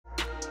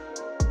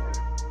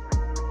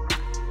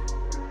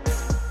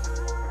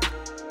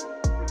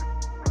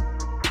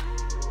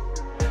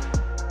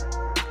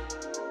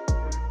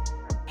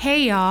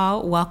Hey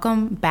y'all,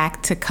 welcome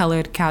back to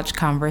Colored Couch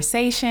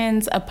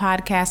Conversations, a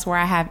podcast where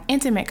I have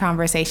intimate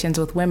conversations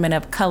with women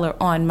of color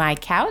on my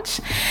couch.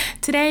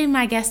 Today,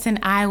 my guest and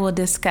I will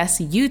discuss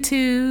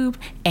YouTube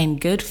and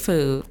good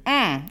food.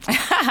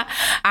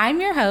 I'm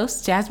your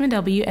host, Jasmine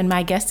W., and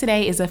my guest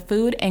today is a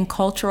food and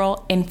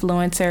cultural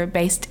influencer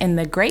based in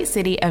the great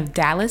city of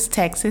Dallas,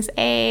 Texas.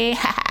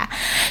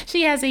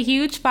 She has a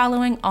huge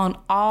following on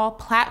all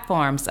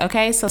platforms,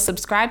 okay? So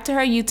subscribe to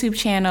her YouTube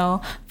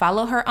channel,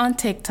 follow her on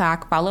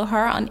TikTok, follow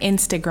her on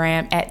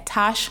Instagram at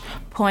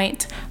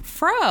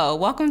ToshPointFro.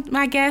 Welcome,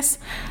 my guest,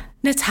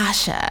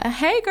 Natasha.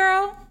 Hey,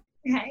 girl.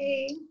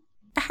 Hey.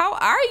 How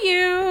are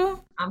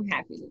you? I'm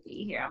happy to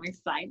be here. I'm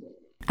excited.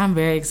 I'm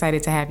very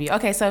excited to have you.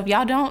 Okay, so if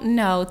y'all don't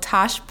know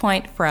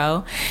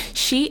ToshPointFro,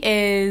 she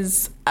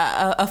is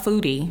a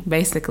foodie,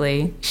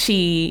 basically.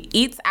 She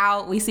eats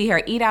out. We see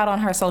her eat out on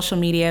her social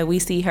media. We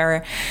see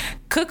her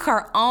cook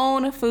her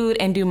own food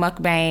and do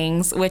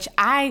mukbangs, which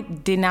I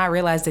did not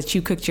realize that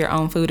you cooked your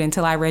own food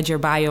until I read your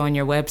bio on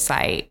your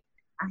website.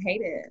 I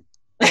hate it.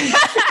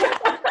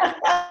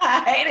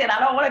 I hate it. I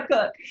don't want to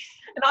cook.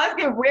 And I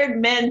always get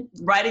weird men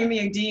writing me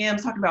in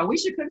DMs talking about, we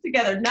should cook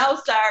together. No,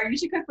 sir, you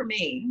should cook for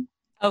me.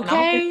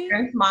 Okay.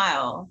 And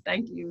smile.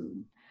 Thank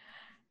you.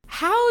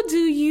 How do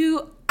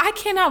you, I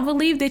cannot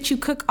believe that you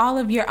cook all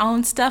of your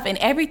own stuff and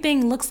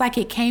everything looks like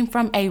it came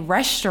from a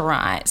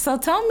restaurant. So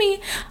tell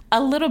me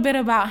a little bit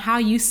about how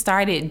you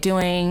started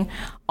doing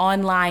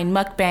online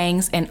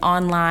mukbangs and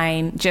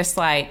online just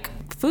like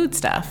food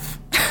stuff.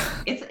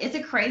 It's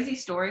a crazy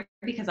story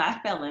because I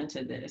fell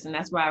into this, and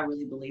that's why I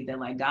really believe that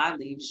like God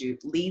leads you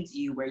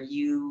where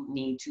you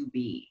need to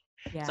be.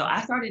 Yeah. So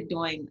I started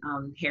doing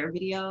hair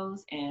videos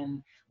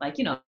and like,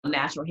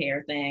 natural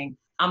hair thing.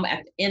 I'm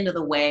at the end of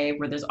the wave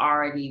where there's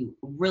already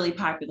really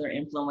popular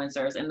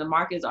influencers and the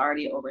market is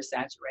already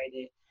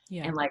oversaturated.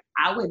 Yeah. And like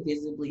I would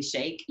visibly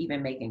shake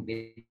even making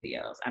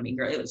videos. I mean,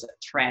 girl, it was a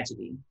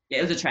tragedy. Yeah,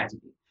 it was a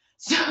tragedy.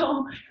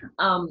 So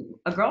a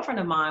girlfriend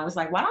of mine was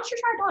like, why don't you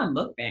try doing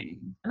mukbang?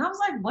 And I was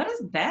like, what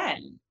is that?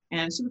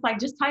 And she was like,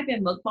 just type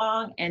in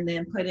mukbang and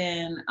then put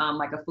in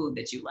like a food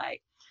that you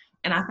like.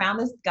 And I found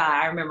this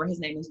guy. I remember his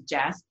name is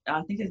I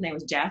think his name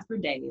was Jasper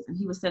Days, and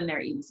he was sitting there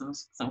eating some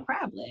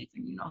crab legs.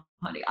 And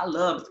honey, I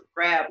love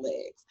crab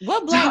legs.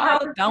 What black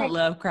girl don't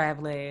love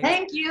crab legs?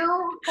 Thank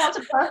you. Going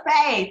to the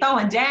buffet,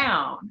 throwing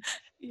down.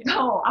 Yeah.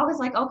 So I was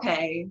like,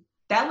 okay,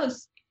 that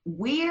looks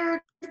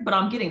weird, but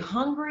I'm getting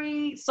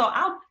hungry, so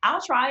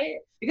I'll try it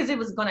because it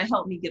was going to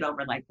help me get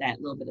over like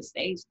that little bit of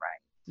stage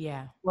fright.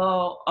 Yeah.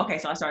 Well, okay,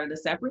 so I started a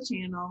separate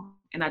channel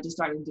and I just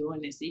started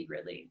doing it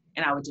secretly,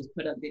 and I would just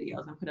put up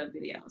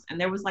videos.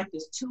 And there was like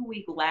this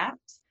 2-week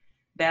lapse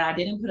that I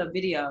didn't put up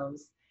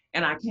videos,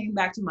 and I came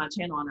back to my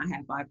channel and I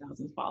had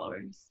 5,000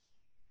 followers,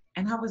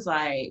 and I was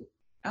like,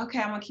 okay,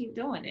 I'm gonna keep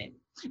doing it.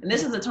 And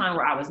this is a time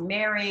where I was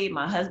married.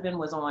 My husband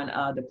was on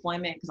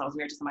deployment because I was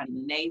married to somebody in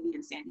the Navy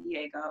in San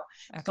Diego.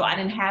 Okay. So I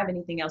didn't have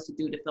anything else to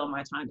do to fill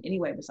my time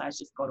anyway besides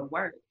just go to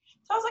work.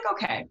 So I was like,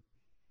 okay,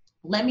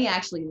 let me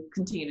actually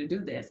continue to do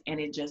this. And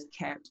it just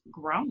kept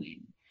growing.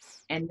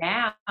 And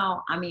now,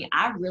 I mean,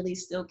 I really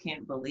still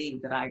can't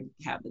believe that I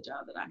have the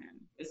job that I have.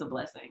 It's a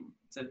blessing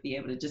to be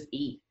able to just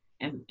eat.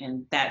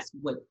 And that's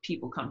what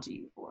people come to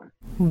you for.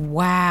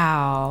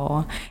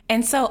 Wow.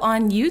 And so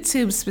on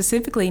YouTube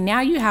specifically, now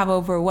you have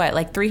over what,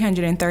 like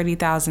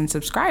 330,000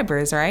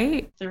 subscribers,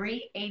 right?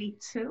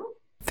 382.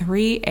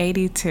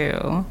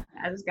 382.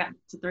 I just got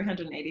to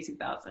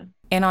 382,000.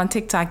 And on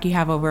TikTok, you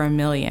have over 1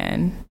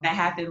 million. That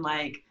happened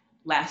like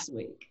last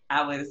week.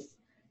 I was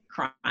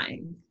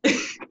crying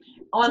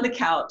on the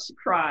couch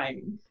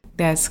crying.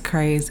 That's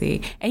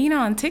crazy. And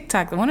on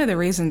TikTok, one of the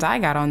reasons I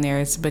got on there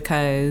is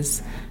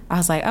because I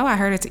was like, oh, I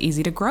heard it's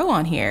easy to grow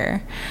on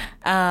here.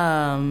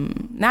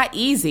 Not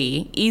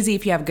easy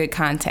if you have good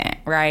content,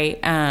 right?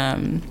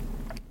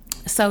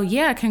 So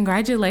yeah,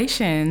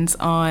 congratulations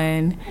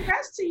on.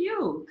 Congrats to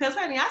you, because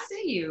honey, I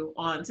see you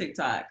on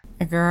TikTok.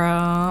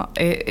 Girl,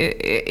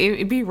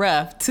 it'd be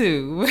rough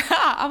too.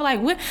 I'm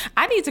like, what?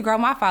 I need to grow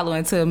my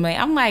following to 1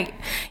 million. I'm like,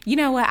 you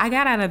know what? I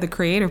got out of the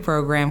creator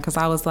program because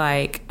I was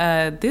like,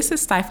 this is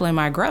stifling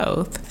my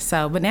growth.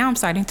 So, but now I'm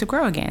starting to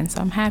grow again,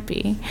 so I'm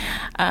happy.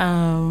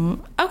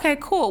 Okay,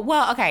 cool.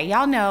 Well, okay,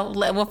 y'all know.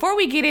 Before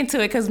we get into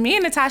it, because me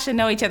and Natasha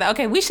know each other.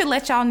 Okay, we should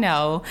let y'all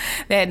know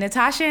that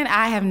Natasha and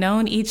I have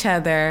known each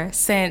other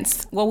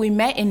since we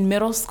met in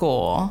middle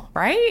school,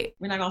 right?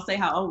 We're not gonna say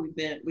how old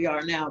we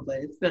are now, but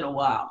it's been a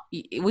while.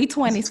 We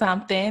 20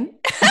 something.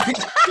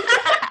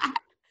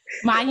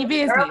 Mind your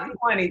business. Early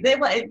 20s. They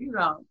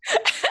were,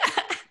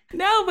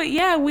 No, but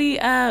yeah,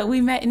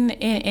 we met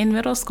in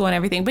middle school and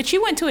everything. But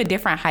you went to a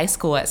different high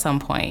school at some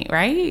point,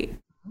 right?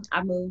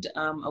 I moved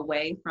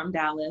away from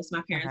Dallas.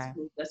 My parents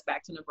moved us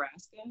back to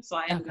Nebraska, so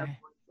I ended up going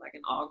to like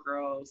an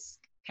all-girls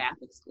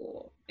Catholic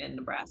school in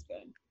Nebraska.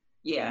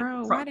 Yeah,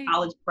 girl,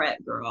 college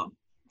prep girl.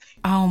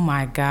 Oh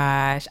my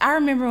gosh. I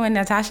remember when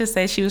Natasha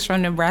said she was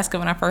from Nebraska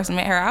when I first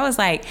met her. I was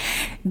like,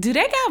 do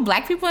they got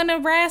black people in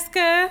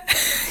Nebraska?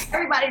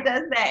 Everybody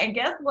does that. And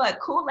guess what?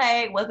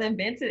 Kool-Aid was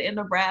invented in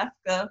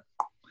Nebraska.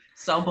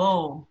 So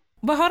boom.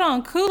 But hold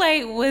on,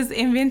 Kool-Aid was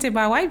invented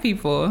by white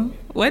people,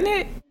 wasn't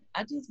it?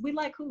 We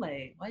like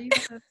Kool-Aid. Why you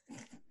gotta,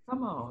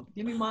 come on,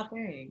 give me my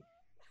thing.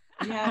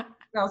 We have,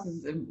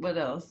 what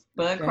else?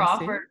 Bud That's it.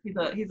 Crawford,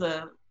 he's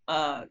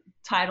a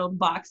titled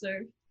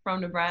boxer from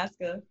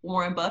Nebraska.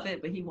 Warren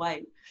Buffett, but he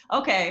white.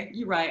 Okay,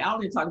 you're right. I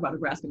don't need to talk about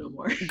Nebraska no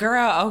more.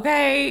 Girl,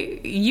 okay.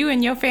 You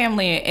and your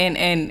family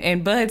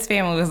and Bud's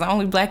family was the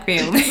only black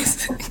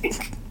families.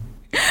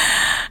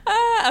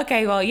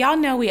 Okay, well, y'all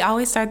know we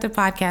always start the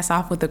podcast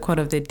off with the quote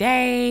of the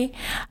day.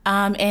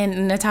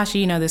 And Natasha,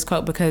 you know this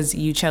quote because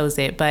you chose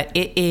it, but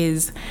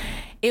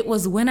it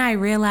was when I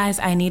realized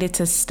I needed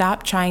to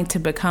stop trying to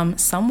become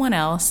someone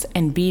else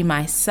and be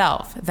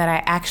myself that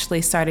I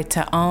actually started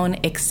to own,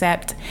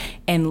 accept,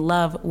 and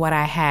love what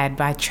I had,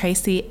 by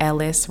Tracee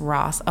Ellis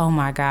Ross. Oh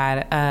my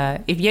God. I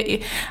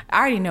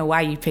already know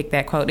why you picked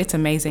that quote. It's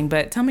amazing,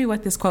 but tell me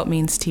what this quote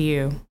means to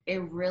you.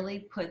 It really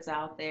puts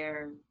out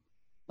there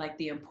like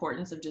the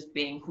importance of just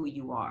being who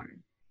you are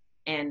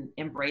and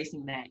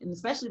embracing that. And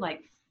especially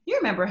like, you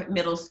remember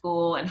middle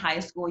school and high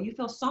school, you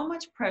feel so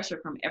much pressure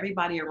from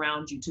everybody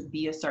around you to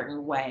be a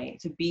certain way,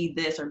 to be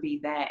this or be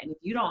that. And if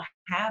you don't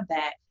have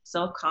that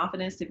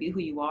self-confidence to be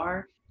who you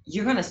are,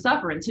 you're going to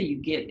suffer until you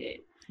get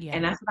it. Yeah.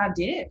 And that's what I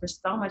did for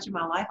so much of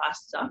my life. I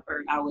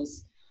suffered. I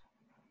was,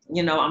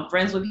 I'm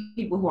friends with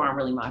people who aren't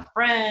really my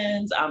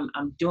friends.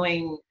 I'm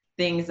doing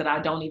things that I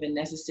don't even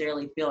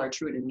necessarily feel are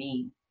true to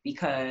me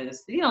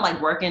because,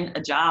 like working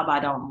a job I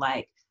don't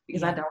like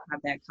because I don't have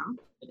that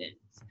confidence.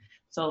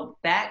 So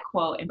that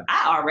quote, and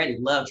I already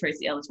love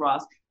Tracee Ellis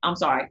Ross. I'm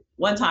sorry,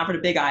 one time for the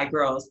big eye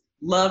girls,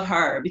 love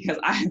her because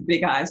I have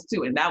big eyes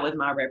too. And that was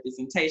my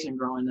representation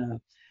growing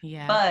up.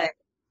 Yeah. But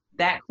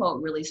that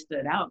quote really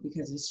stood out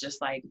because it's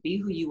just like, be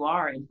who you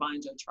are and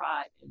find your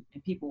tribe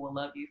and people will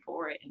love you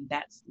for it. And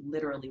that's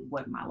literally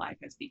what my life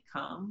has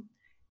become.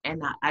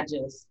 And I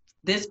just,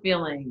 this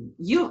feeling,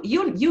 you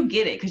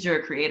get it because you're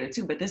a creator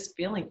too, but this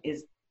feeling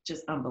is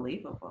just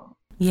unbelievable.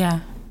 Yeah,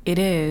 it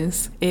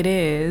is. It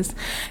is.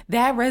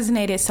 That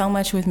resonated so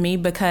much with me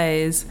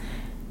because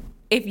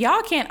if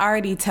y'all can't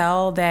already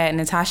tell that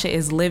Natasha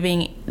is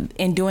living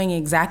and doing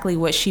exactly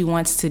what she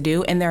wants to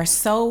do, and there are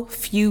so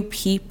few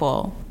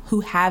people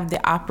who have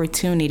the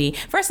opportunity.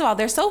 First of all,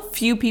 there's so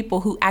few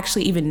people who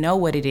actually even know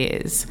what it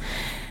is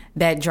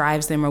that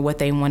drives them or what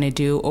they want to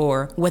do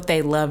or what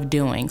they love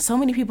doing. So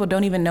many people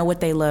don't even know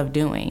what they love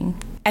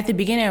doing. At the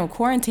beginning of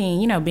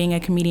quarantine, being a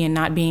comedian,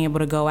 not being able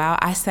to go out,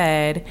 I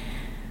said,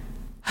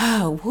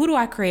 oh, who do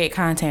I create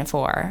content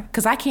for?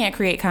 Because I can't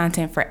create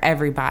content for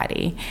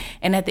everybody.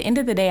 And at the end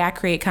of the day, I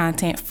create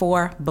content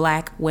for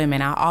Black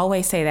women. I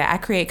always say that I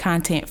create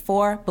content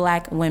for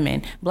Black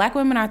women. Black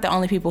women aren't the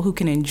only people who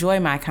can enjoy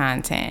my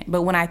content.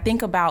 But when I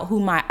think about who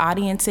my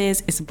audience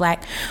is, it's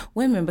Black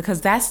women because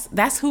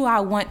that's who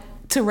I want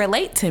to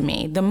relate to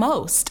me the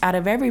most out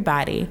of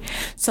everybody.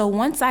 So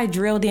once I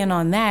drilled in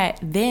on that,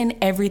 then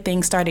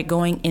everything started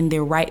going in the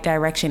right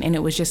direction. And it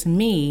was just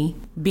me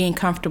being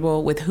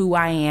comfortable with who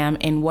I am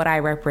and what I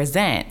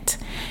represent.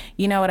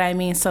 You know what I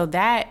mean? So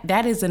that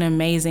is an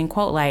amazing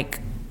quote.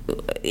 Like,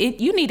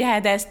 you need to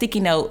have that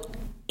sticky note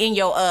in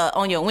your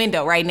on your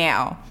window right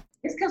now.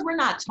 It's because we're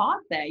not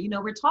taught that.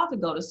 We're taught to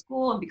go to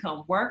school and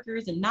become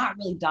workers and not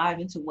really dive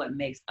into what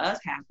makes us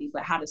happy,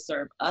 but how to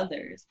serve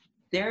others.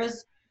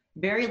 There's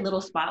very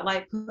little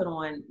spotlight put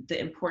on the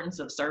importance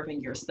of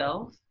serving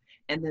yourself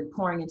and then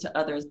pouring into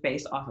others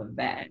based off of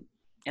that.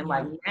 And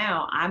like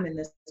now I'm in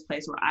this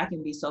place where I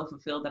can be so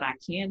fulfilled that I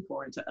can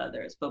pour into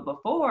others. But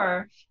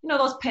before,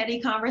 those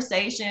petty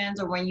conversations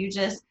or when you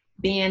just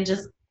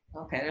okay,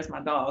 there's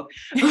my dog.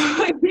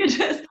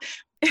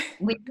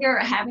 When you're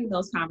having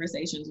those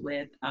conversations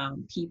with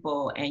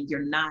people and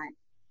you're not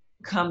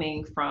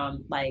coming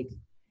from like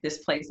this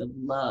place of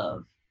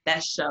love,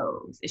 that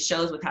shows. It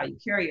shows with how you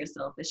carry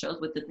yourself. It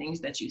shows with the things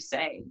that you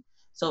say.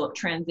 So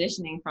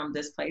transitioning from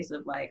this place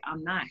of like,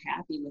 I'm not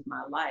happy with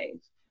my life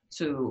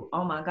to,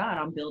 oh my God,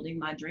 I'm building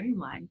my dream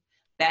life.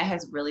 That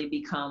has really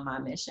become my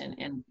mission.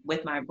 And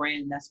with my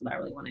brand, that's what I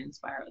really want to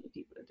inspire other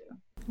people to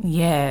do.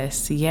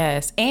 Yes.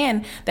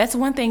 And that's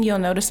one thing you'll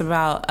notice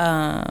about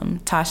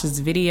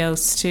Tasha's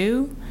videos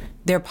too.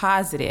 They're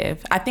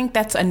positive. I think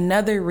that's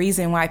another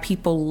reason why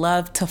people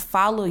love to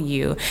follow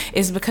you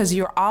is because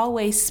you're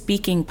always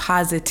speaking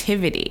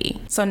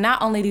positivity. So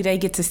not only do they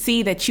get to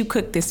see that you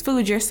cook this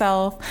food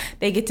yourself,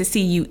 they get to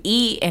see you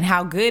eat and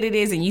how good it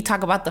is and you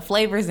talk about the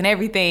flavors and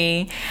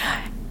everything.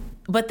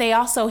 But they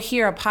also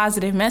hear a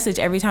positive message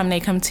every time they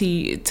come to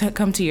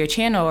your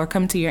channel or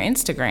come to your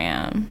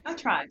Instagram. I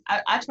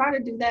try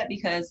to do that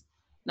because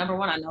number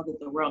one, I know that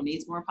the world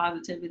needs more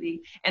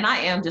positivity. And I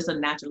am just a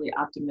naturally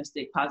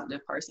optimistic,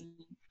 positive person.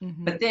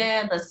 Mm-hmm. But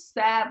then the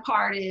sad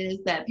part is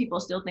that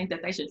people still think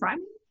that they should try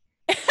me.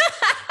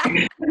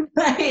 I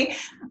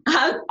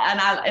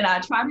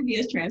try to be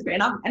as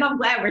transparent. And I'm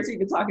glad we're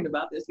even talking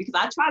about this because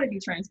I try to be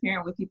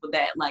transparent with people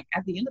that like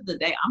at the end of the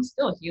day, I'm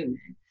still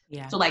human.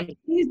 Yeah. So like,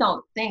 please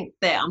don't think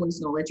that I'm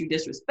just going to let you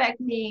disrespect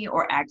me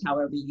or act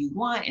however you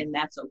want. And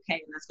that's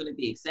okay. And that's going to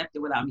be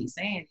accepted without me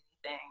saying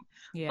anything.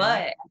 Yeah.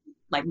 But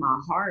like my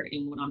heart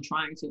and what I'm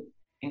trying to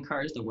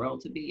encourage the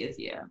world to be is,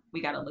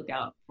 we got to look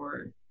out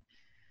for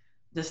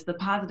just the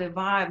positive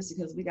vibes,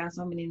 because we got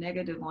so many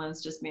negative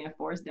ones just being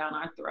forced down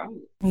our throat.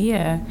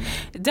 Yeah.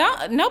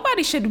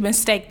 Nobody should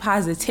mistake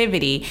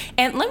positivity.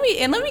 And let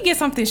me get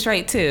something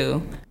straight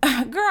too.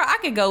 Girl, I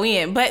could go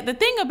in, but the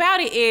thing about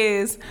it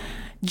is,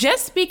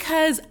 just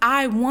because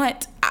I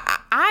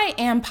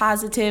am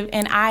positive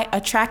and I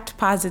attract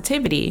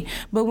positivity.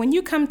 But when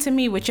you come to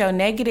me with your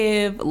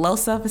negative, low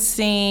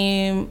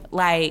self-esteem,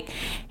 like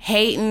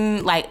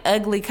hating, like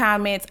ugly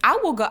comments, I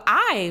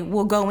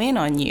will go in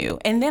on you,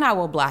 and then I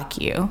will block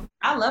you.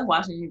 I love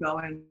watching you go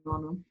in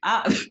on them.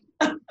 I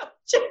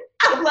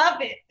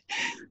love it,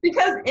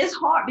 because it's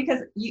hard,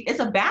 because it's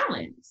a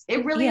balance.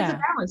 It really is a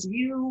balance.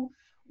 You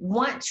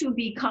want to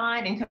be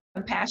kind and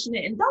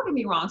compassionate, and don't get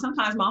me wrong,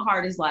 sometimes my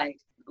heart is like,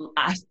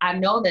 I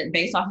know that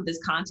based off of this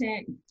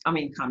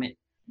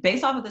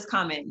based off of this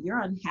comment, you're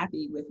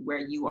unhappy with where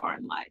you are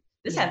in life.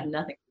 This has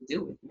nothing to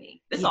do with me.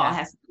 This all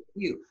has to do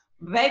with you.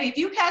 Baby, if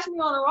you catch me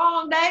on the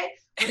wrong day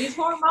where these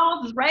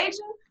hormones is raging,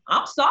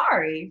 I'm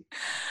sorry.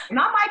 And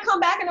I might come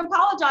back and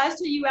apologize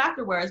to you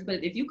afterwards,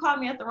 but if you caught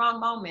me at the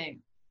wrong moment,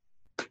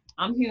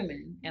 I'm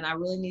human. And I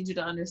really need you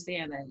to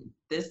understand that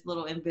this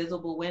little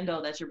invisible window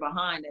that you're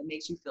behind that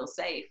makes you feel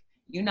safe,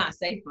 you're not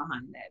safe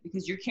behind that,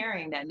 because you're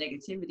carrying that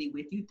negativity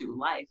with you through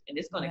life, and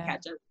it's going to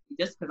catch up.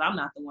 Just because I'm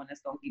not the one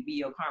that's going to be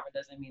your karma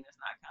doesn't mean it's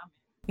not coming.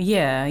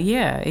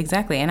 Yeah,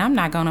 exactly. And I'm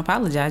not going to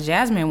apologize.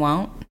 Jasmine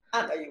won't.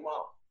 I know you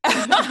won't.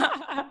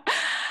 I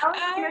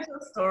was hearing your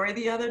story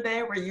the other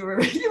day where you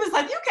was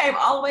like, you came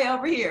all the way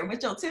over here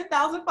with your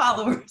 10,000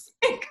 followers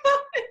and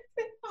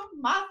commented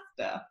on my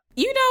stuff.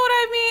 You know what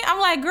I mean? I'm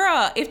like,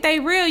 girl, if they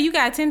real, you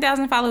got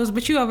 10,000 followers,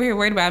 but you over here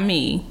worried about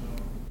me.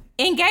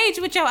 Engage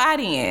with your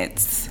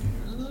audience.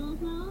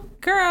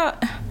 Girl,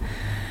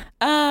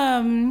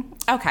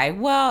 okay,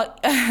 well,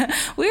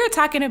 we were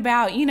talking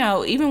about,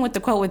 even with the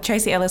quote with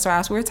Tracy Ellis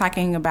Ross, we were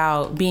talking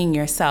about being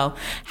yourself.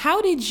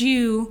 How did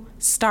you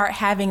start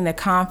having the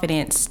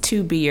confidence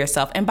to be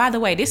yourself? And by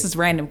the way, this is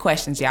random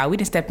questions, y'all. We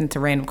just stepped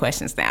into random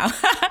questions now.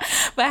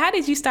 But how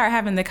did you start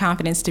having the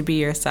confidence to be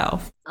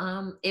yourself?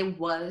 It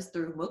was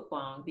through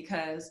mukbang,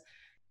 because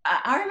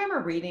I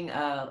remember reading,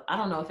 I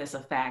don't know if it's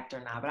a fact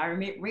or not, but I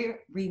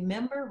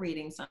remember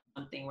reading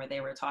something where they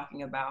were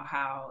talking about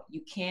how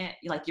you can't,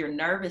 like, your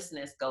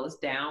nervousness goes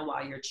down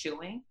while you're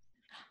chewing.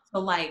 So,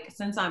 like,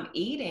 since I'm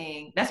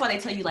eating, that's why they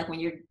tell you, like, when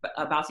you're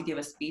about to give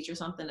a speech or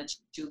something, to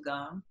chew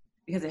gum,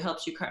 because it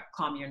helps you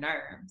calm your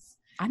nerves.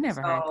 I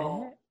never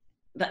heard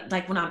that.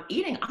 Like, when I'm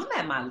eating, I'm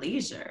at my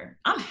leisure.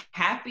 I'm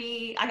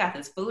happy. I got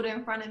this food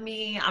in front of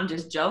me. I'm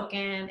just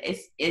joking.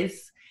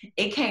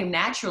 It came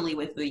naturally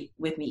with me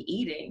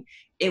eating.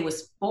 It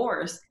was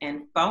forced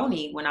and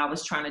phony when I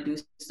was trying to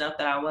do stuff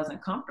that I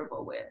wasn't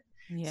comfortable with.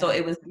 Yeah. So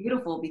it was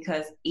beautiful,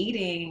 because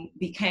eating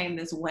became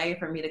this way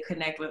for me to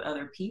connect with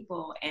other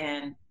people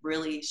and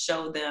really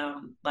show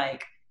them,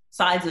 like,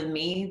 sides of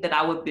me that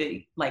I would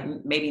be, like,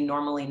 maybe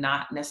normally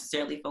not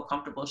necessarily feel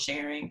comfortable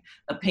sharing,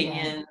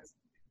 opinions. Yeah.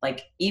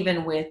 Like,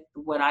 even with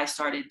what I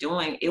started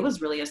doing, it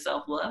was really a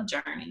self-love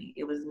journey.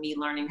 It was me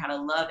learning how to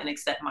love and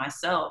accept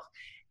myself.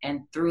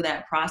 And through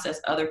that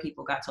process, other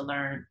people got to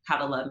learn how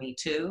to love me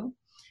too.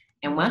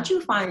 And once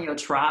you find your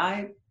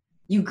tribe,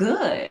 you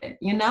good.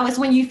 It's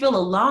when you feel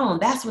alone,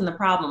 that's when the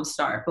problems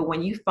start. But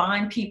when you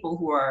find people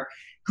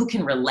who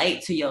can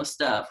relate to your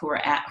stuff, who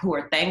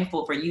are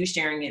thankful for you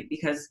sharing it,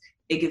 because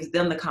it gives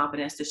them the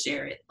confidence to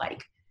share it,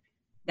 like,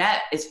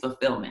 that is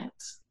fulfillment.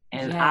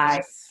 And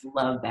yes. I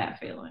love that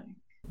feeling.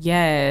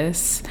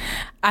 Yes.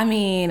 I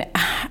mean,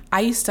 I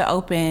used to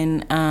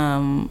open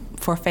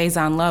for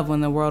Faison Love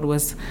when the world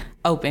was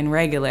open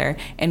regular.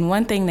 And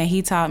one thing that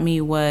he taught me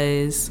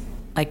was,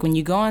 like, when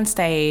you go on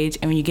stage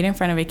and when you get in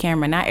front of a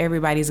camera, not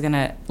everybody's going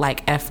to,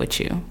 like, F with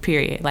you,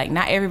 period. Like,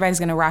 not everybody's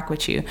going to rock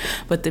with you.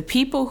 But the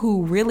people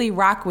who really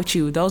rock with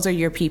you, those are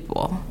your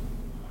people.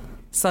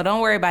 So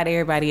don't worry about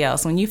everybody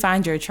else. When you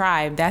find your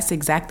tribe, that's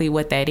exactly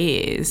what that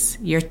is.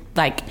 You're,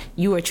 like,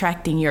 you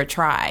attracting your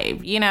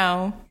tribe,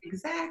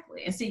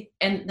 Exactly. And see,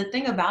 and the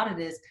thing about it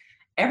is,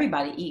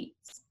 everybody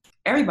eats.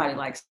 Everybody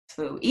likes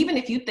food. Even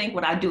if you think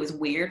what I do is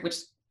weird, which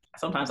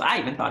sometimes I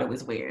even thought it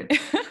was weird.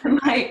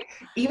 Like,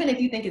 even if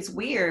you think it's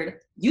weird,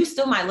 you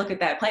still might look at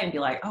that plate and be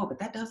like, oh, but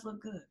that does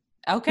look good.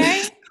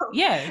 Okay.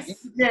 Yes. You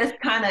just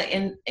kind of,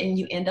 and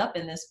you end up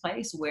in this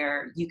place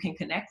where you can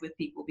connect with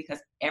people, because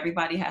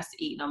everybody has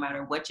to eat, no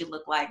matter what you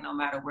look like, no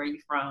matter where you're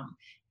from.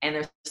 And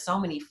there's so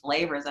many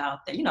flavors out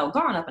there.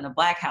 Growing up in a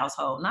Black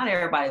household, not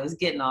everybody was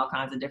getting all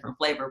kinds of different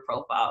flavor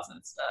profiles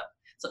and stuff.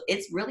 So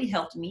it's really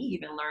helped me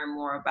even learn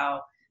more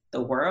about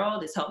the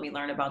world. It's helped me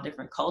learn about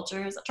different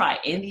cultures. I tried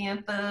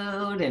Indian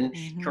food and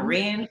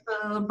Korean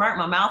food, burnt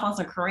my mouth on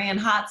some Korean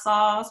hot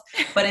sauce.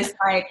 But it's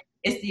like,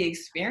 it's the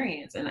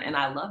experience, and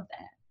I love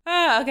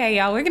that. Okay,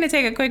 y'all, we're going to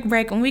take a quick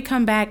break. When we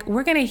come back,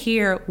 we're going to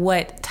hear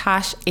what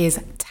Tosh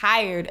is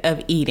tired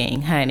of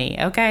eating, honey.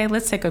 Okay,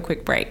 let's take a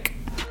quick break.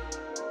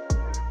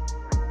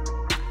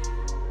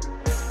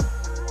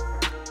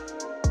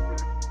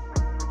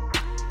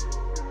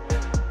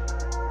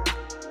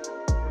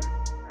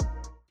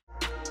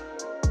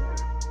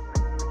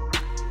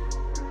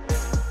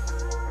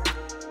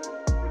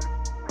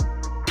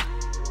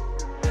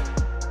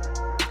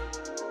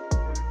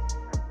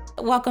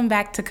 welcome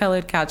back to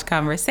Colored Couch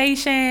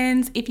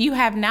Conversations. If you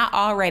have not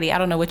already, I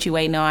don't know what you're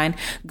waiting on,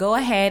 go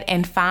ahead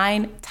and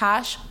find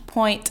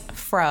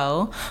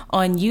ToshPointFro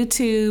on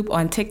YouTube,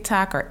 on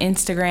TikTok, or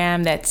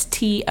Instagram. That's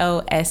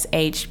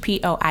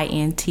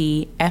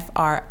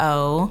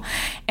ToshPointFro.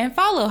 And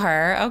follow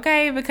her,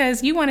 okay?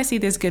 Because you want to see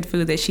this good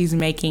food that she's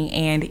making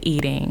and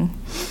eating.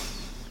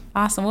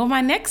 Awesome. Well,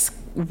 my next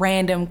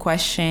random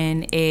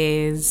question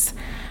is,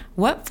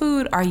 what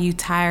food are you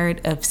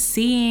tired of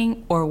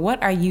seeing, or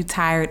what are you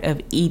tired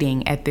of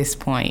eating at this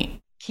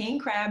point? King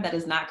crab that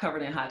is not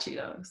covered in hot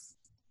Cheetos.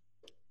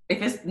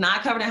 If it's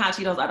not covered in hot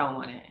Cheetos, I don't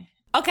want it.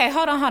 Okay,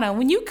 hold on.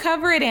 When you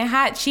cover it in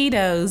hot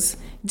Cheetos,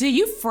 do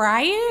you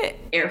fry it?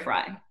 Air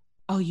fry.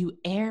 Oh, you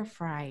air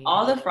fry it.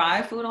 All the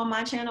fried food on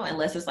my channel,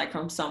 unless it's like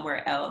from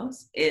somewhere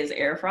else, is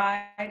air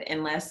fried.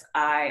 Unless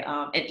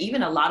and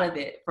even a lot of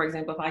it, for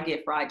example, if I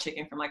get fried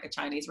chicken from like a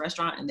Chinese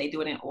restaurant and they do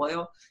it in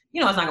oil,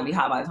 it's not gonna be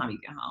hot by the time you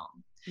get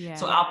home. Yeah.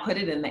 So I'll put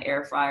it in the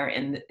air fryer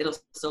and it'll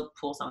still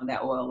pull some of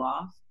that oil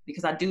off,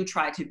 because I do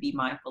try to be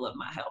mindful of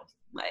my health.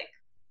 Like,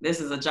 this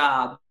is a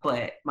job,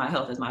 but my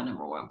health is my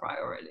number one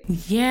priority.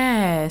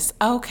 Yes.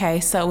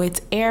 Okay. So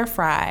it's air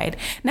fried.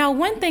 Now,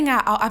 one thing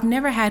I've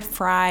never had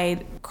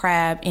fried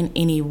crab in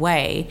any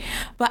way,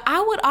 but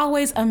I would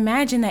always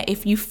imagine that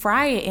if you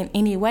fry it in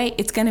any way,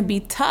 it's going to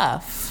be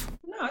tough.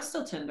 No, it's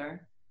still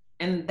tender.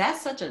 And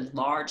that's such a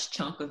large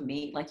chunk of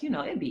meat. Like,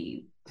 it'd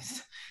be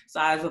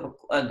size of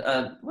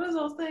a what is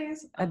those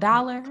things?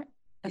 $1?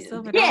 A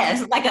silver dollar?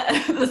 Yes, like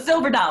a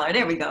silver dollar.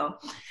 There we go.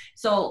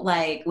 So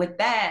like with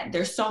that,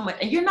 there's so much,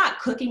 and you're not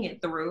cooking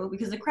it through,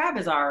 because the crab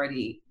is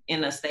already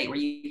in a state where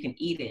you can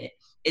eat it.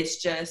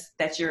 It's just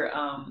that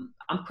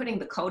I'm putting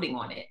the coating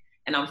on it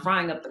and I'm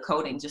frying up the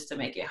coating just to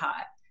make it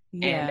hot.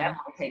 Yeah. And that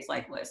one takes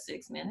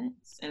 6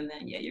 minutes, and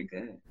then you're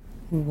good.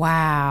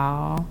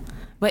 Wow.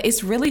 But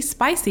it's really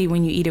spicy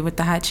when you eat it with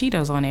the hot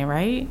Cheetos on it,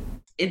 right?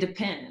 It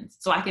depends.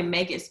 So I can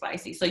make it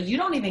spicy. So you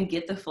don't even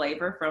get the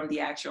flavor from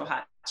the actual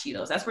hot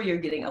Cheetos. That's where you're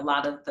getting a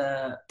lot of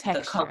the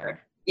texture. The color.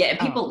 Yeah, and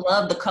people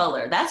love the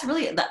color. That's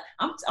really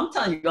I'm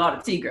telling you all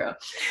the tea, girl.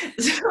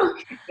 So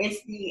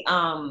it's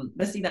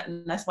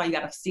that's why you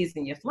gotta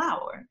season your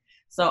flour.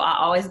 So I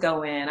always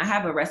go in. I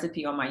have a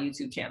recipe on my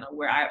YouTube channel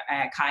where I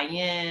add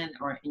cayenne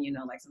or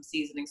like some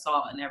seasoning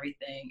salt and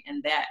everything,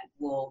 and that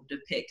will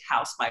depict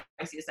how spicy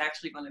it's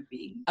actually going to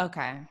be.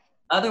 Okay.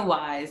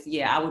 Otherwise,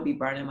 I would be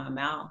burning my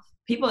mouth.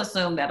 People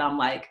assume that I'm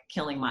like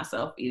killing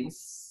myself eating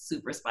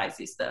super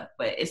spicy stuff,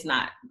 but it's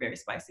not very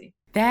spicy.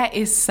 That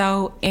is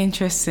so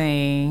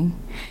interesting.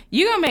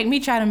 You're gonna make me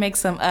try to make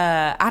some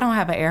I don't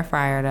have an air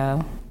fryer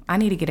though. I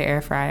need to get an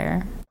air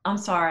fryer. I'm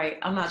sorry,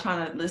 I'm not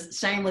trying to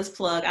shameless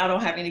plug. I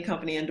don't have any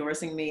company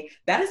endorsing me.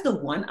 That is the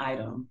one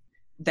item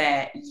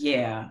that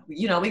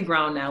we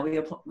grown now.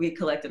 We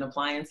collected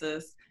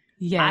appliances.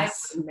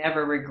 Yes. I would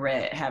never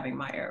regret having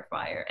my air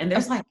fryer. And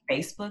there's like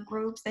Facebook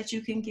groups that you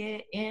can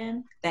get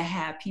in that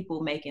have people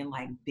making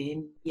like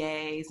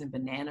beignets and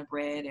banana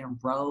bread and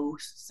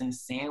roasts and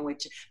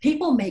sandwiches.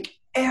 People make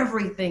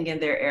everything in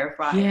their air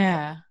fryer.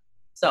 Yeah.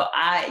 So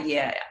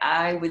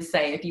I would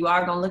say if you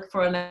are going to look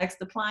for a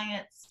next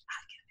appliance,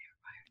 I'd get an air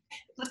fryer.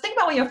 But think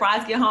about when your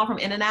fries get home from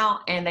In-N-Out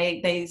and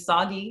they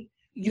soggy.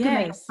 You can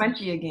make them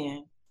crunchy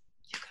again.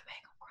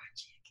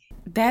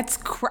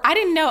 I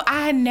didn't know.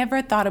 I had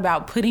never thought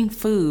about putting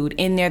food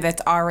in there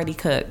that's already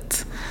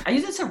cooked. I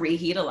use it to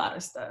reheat a lot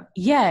of stuff.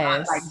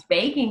 Yes. Like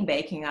baking,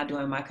 I do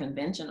in my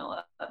conventional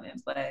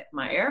oven, but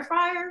my air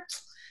fryer,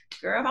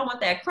 girl, if I want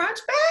that crunch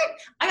back,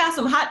 I got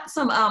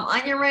some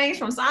onion rings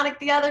from Sonic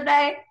the other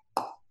day.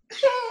 They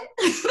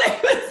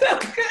were so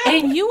good.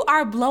 And you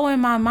are blowing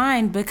my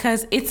mind,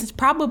 because it's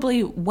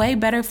probably way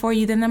better for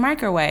you than the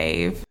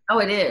microwave. Oh,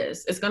 it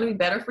is. It's going to be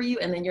better for you,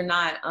 and then you're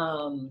not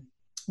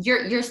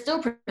you're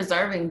still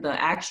preserving the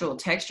actual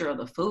texture of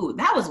the food.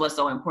 That was what's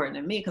so important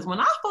to me, because when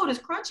our food is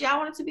crunchy, I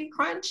want it to be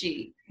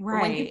crunchy.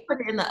 Right. But when you put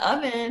it in the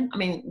oven,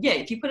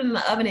 if you put it in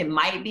the oven, it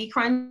might be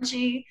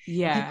crunchy.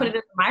 Yeah. If you put it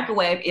in the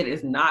microwave, it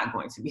is not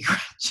going to be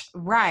crunchy.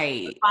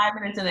 Right. 5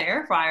 minutes in the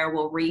air fryer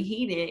will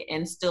reheat it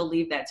and still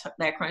leave that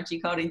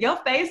crunchy coating. Your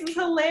face is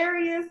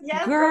hilarious.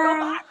 Yes,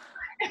 girl.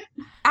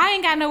 I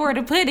ain't got nowhere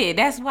to put it.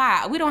 That's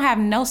why we don't have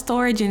no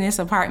storage in this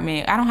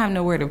apartment. I don't have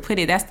nowhere to put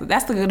it.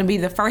 That's going to be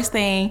the first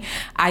thing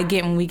I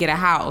get when we get a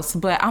house.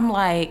 But I'm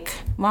like,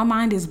 my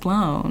mind is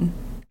blown.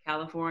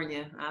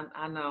 California,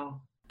 I know.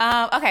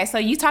 Okay, so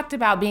you talked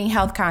about being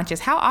health conscious.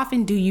 How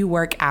often do you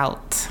work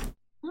out?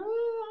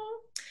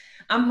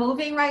 I'm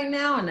moving right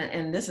now,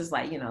 and this is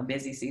like,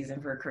 busy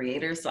season for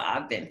creators, so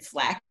I've been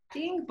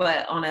slacking.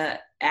 But on an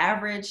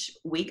average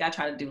week, I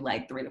try to do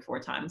like 3 to 4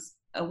 times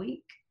a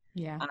week.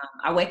 Yeah.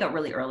 I wake up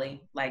really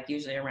early, like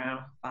usually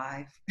around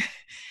 5.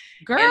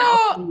 Girl.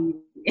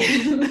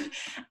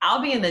 I'll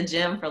be in the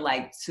gym for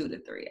like 2 to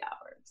 3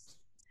 hours.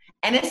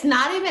 And it's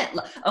not even,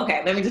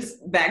 okay, let me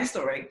just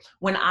backstory.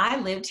 When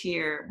I lived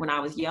here, when I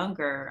was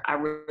younger, I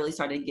really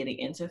started getting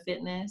into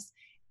fitness.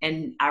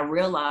 And I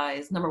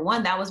realized, number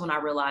one, that was when I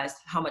realized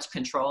how much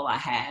control I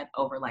had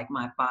over like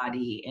my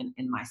body and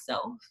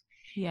myself.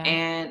 Yeah.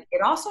 And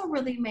it also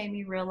really made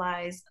me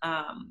realize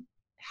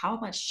how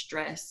much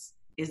stress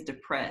is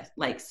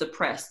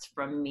suppressed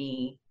from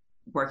me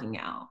working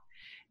out.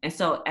 And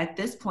so at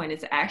this point,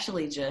 it's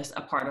actually just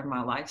a part of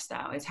my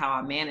lifestyle. It's how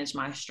I manage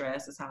my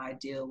stress. It's how I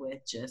deal with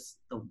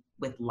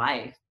with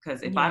life.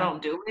 Because if I don't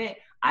do it,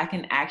 I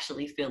can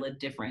actually feel a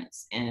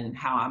difference in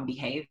how I'm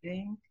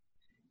behaving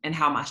and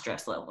how my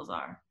stress levels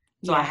are.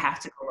 So I have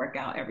to go work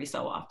out every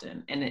so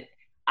often. And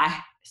I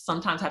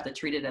sometimes have to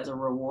treat it as a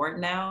reward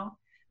now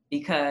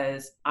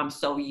because I'm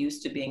so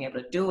used to being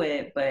able to do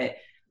it. But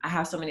I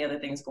have so many other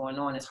things going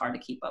on, it's hard to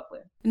keep up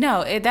with.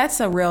 No, that's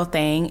a real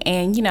thing.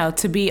 And,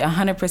 to be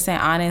 100%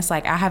 honest,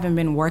 like I haven't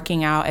been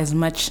working out as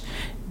much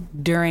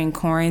during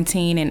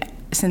quarantine and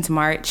since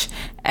March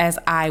as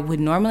I would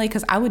normally,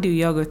 because I would do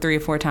yoga 3 or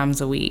 4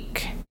 times a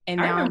week. And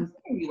now I'm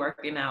seeing you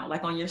working out,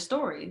 like on your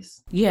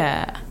stories.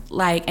 Yeah,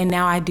 and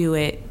now I do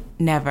it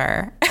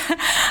never.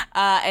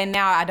 And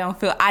now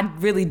I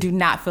really do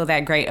not feel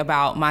that great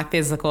about my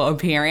physical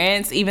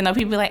appearance, even though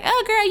people are like,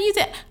 oh girl, use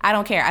it. I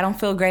don't care. I don't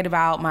feel great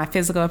about my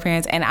physical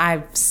appearance. And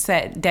I've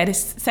said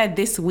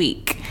this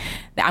week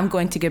that I'm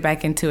going to get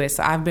back into it.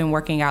 So I've been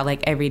working out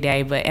every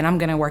day, and I'm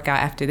going to work out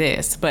after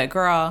this. But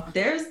girl,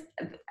 I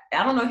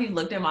don't know if you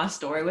looked at my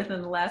story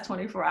within the last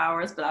 24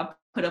 hours, but I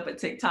put up a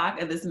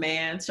TikTok of this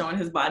man showing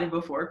his body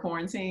before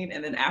quarantine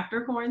and then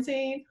after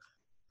quarantine.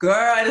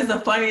 Girl, it is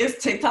the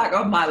funniest TikTok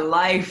of my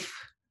life.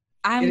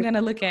 I'm going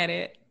to look at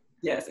it.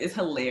 Yes, it's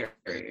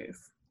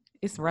hilarious.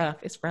 It's rough.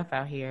 It's rough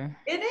out here.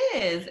 It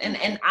is.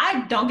 And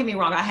I, don't get me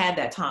wrong, I had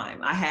that time.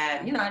 I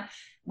had,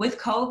 with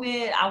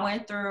COVID, I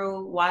went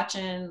through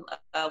watching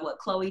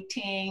Chloe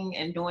Ting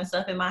and doing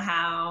stuff in my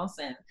house,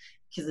 and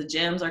because the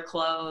gyms are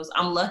closed.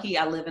 I'm lucky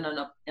I live in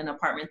an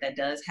apartment that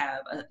does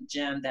have a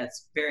gym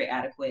that's very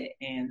adequate,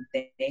 and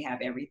they have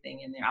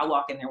everything in there. I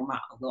walk in there with my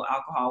little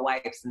alcohol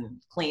wipes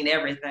and clean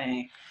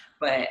everything,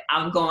 but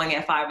I'm going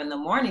at 5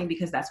 a.m.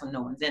 because that's when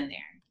no one's in there.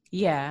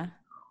 Yeah.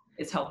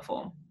 It's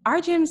helpful. Our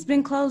gym's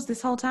been closed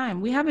this whole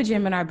time. We have a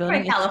gym in our building.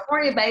 We're in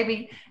California,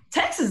 baby.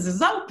 Texas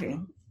is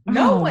open.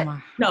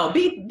 No,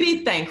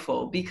 be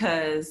thankful,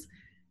 because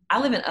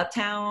I live in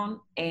Uptown,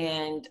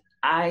 and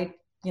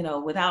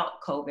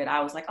without COVID, I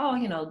was like, oh,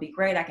 it'd be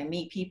great. I can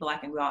meet people. I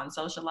can go out and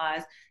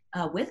socialize.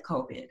 With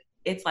COVID,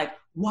 it's like,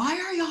 why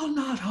are y'all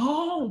not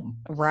home?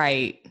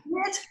 Right.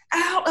 Get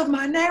out of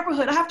my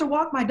neighborhood. I have to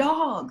walk my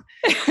dog.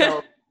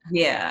 So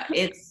yeah,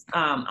 it's,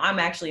 I'm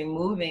actually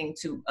moving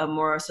to a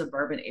more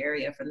suburban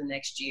area for the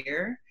next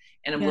year,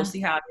 and we'll see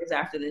how it is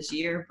after this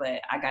year,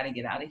 but I got to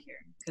get out of here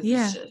because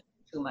it's just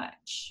too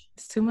much.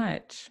 It's too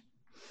much.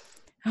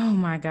 Oh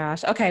my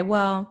gosh. Okay.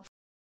 Well,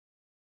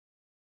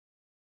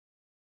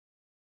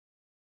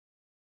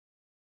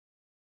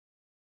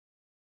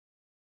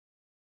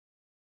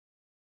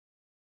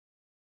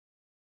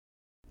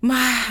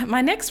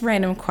 my next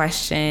random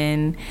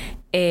question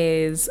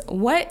is,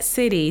 what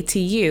city to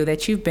you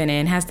that you've been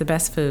in has the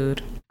best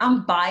food?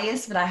 I'm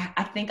biased, but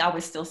I think I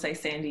would still say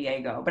San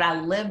Diego. But I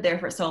lived there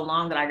for so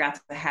long that I got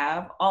to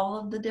have all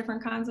of the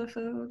different kinds of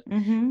food.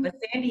 Mm-hmm. But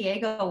San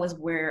Diego was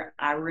where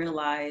I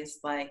realized,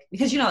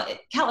 because,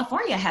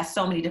 California has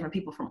so many different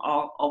people from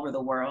all over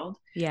the world.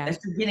 Yeah. That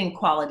you're getting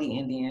quality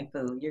Indian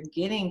food. You're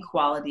getting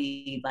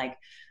quality,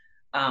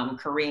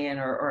 Korean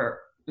or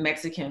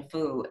Mexican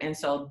food. And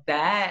so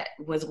that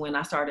was when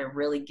I started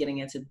really getting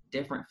into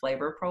different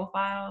flavor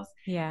profiles.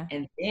 Yeah.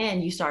 And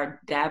then you start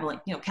dabbling,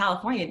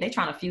 California, they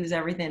trying to fuse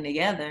everything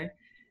together.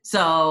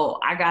 So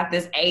I got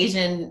this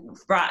Asian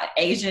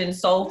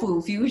soul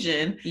food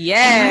fusion.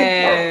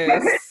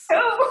 Yes.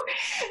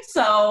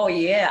 So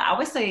yeah, I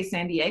would say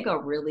San Diego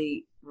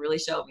really, really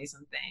showed me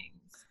some things.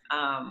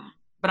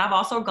 But I've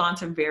also gone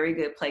to very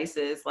good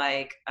places.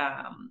 I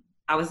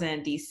was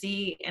in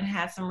DC and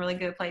had some really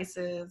good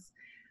places.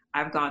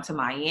 I've gone to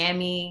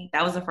Miami.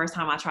 That was the first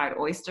time I tried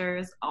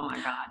oysters. Oh my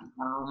God.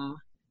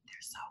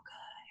 They're so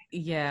good.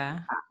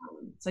 Yeah.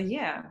 So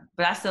yeah,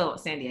 but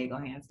San Diego,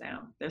 hands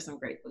down. There's some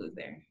great food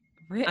there.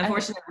 Really?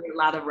 Unfortunately, a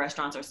lot of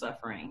restaurants are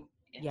suffering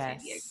in San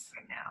Diego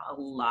right now. A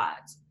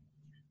lot.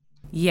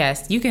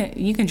 Yes, you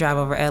can drive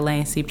over LA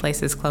and see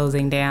places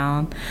closing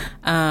down.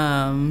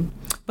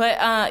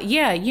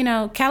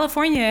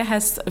 California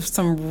has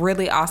some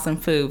really awesome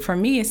food. For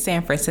me, it's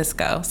San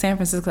Francisco. San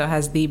Francisco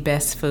has the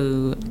best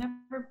food.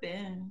 Never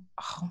been.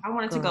 Oh, I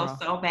wanted to go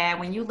so bad.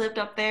 When you lived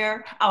up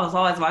there, I was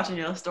always watching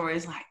your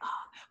stories but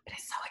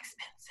it's so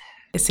expensive.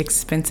 It's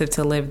expensive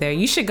to live there.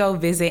 You should go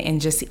visit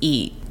and just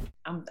eat.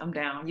 I'm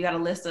down. You got a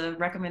list of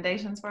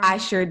recommendations for me? I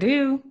sure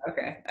do.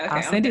 Okay.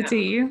 I'll send it to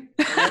you.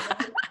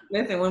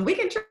 Listen, when we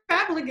can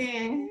travel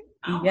again.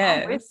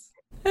 Yes.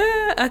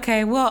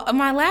 Okay. Well,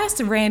 my last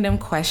random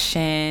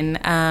question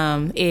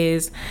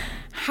is,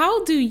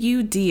 how do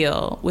you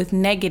deal with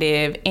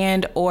negative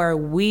and or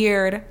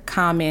weird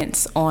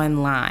comments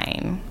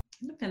online?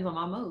 It depends on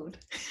my mood.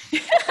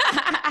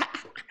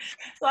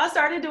 So I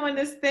started doing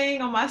this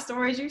thing on my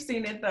stories. You've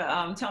seen it,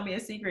 the Tell Me a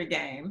Secret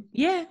game.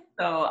 Yeah.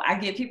 So I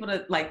get people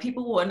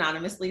people will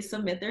anonymously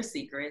submit their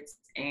secrets,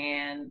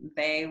 and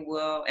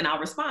and I'll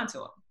respond to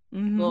them.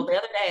 Well, the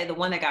other day, the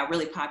one that got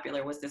really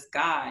popular was this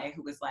guy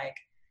who was like,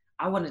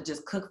 I want to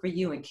just cook for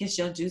you and kiss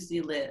your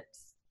juicy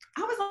lips.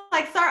 I was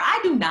like, sir, I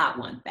do not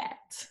want that.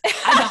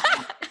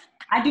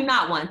 I do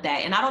not want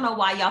that. And I don't know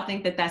why y'all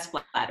think that that's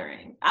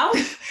flattering.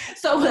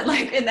 So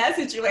like in that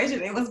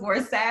situation, it was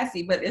more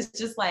sassy, but it's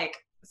just like,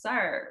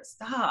 sir,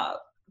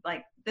 stop.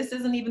 Like, this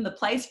isn't even the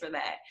place for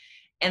that.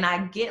 And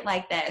I get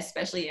like that,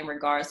 especially in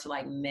regards to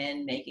like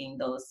men making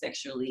those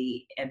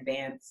sexually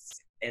advances.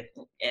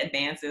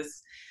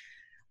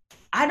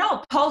 I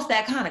don't post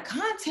that kind of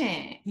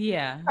content.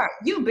 Yeah.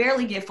 You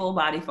barely get full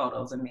body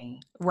photos of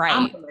me.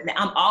 Right.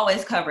 I'm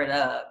always covered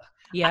up.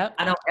 Yep.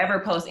 I don't ever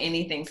post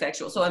anything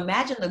sexual. So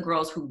imagine the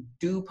girls who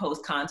do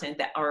post content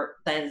that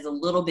is a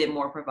little bit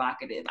more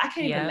provocative. I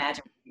can't even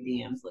imagine what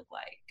DMs look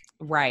like.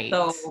 Right.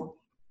 So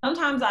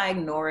sometimes I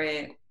ignore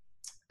it.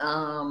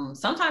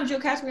 Sometimes you'll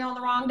catch me on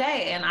the wrong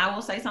day and I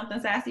will say something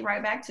sassy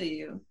right back to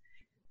you.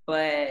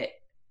 But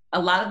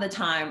a lot of the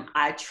time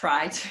I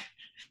try to,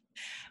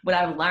 what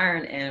I've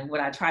learned and what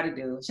I try to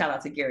do, shout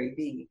out to Gary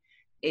Vee,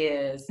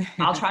 is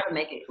I'll try to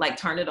make it like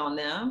turn it on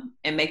them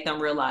and make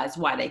them realize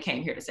why they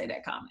came here to say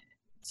that comment.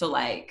 So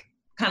like,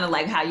 kind of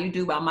like how you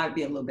do, but I might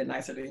be a little bit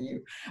nicer than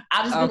you.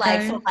 I'll just be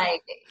like, so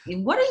like,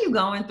 what are you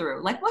going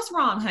through? Like, what's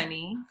wrong,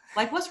 honey?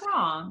 Like, what's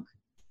wrong?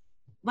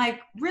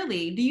 Like,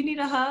 really, do you need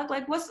a hug?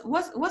 Like,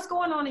 what's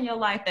going on in your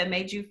life that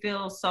made you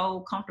feel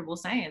so comfortable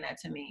saying that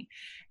to me?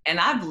 And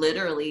I've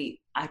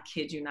literally, I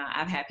kid you not,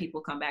 I've had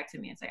people come back to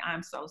me and say,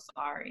 I'm so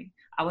sorry.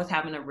 I was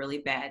having a really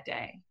bad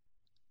day.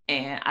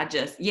 And I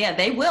just,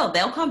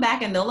 they'll come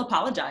back and they'll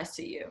apologize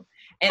to you.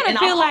 And I'll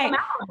call them out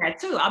on that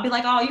too. I'll be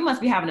like, oh, you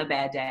must be having a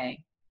bad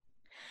day.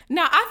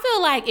 Now, I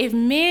feel like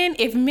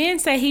if men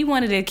say he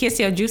wanted to kiss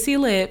your juicy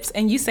lips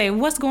and you say,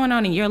 what's going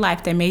on in your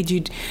life that made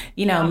you,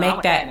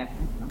 make that?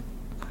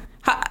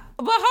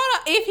 But hold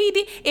on,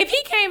 if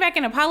he came back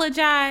and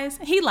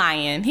apologized, he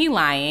lying. He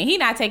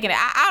not taking it.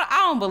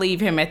 I don't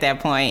believe him at that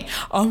point.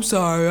 I'm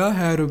sorry, I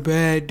had a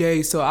bad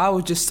day, so I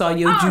was just saw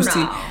your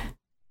juicy.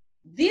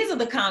 These are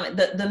the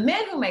comments. The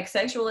men who make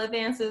sexual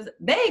advances,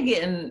 they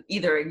getting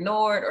either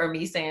ignored or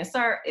me saying,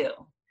 sir, ew.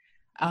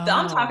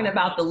 I'm talking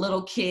about the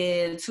little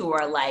kids who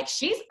are like,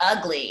 she's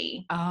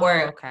ugly,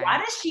 or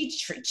why does she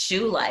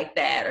chew like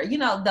that? Or,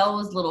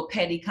 those little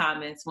petty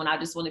comments when I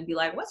just want to be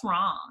like, what's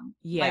wrong?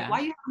 Yeah. Like,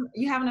 why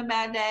you having a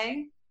bad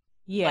day?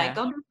 Yeah. Like,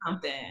 go do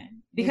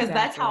something. Because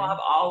that's how I've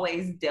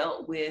always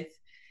dealt with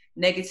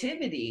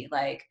negativity.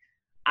 Like,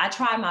 I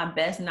try my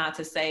best not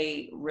to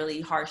say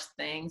really harsh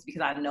things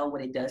because I know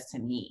what it does to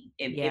me.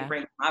 It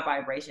brings my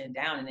vibration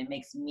down and it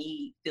makes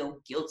me feel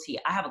guilty.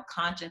 I have a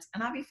conscience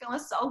and I be feeling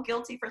so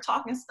guilty for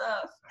talking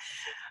stuff.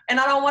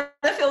 And I don't want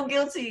to feel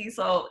guilty.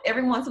 So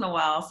every once in a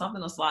while,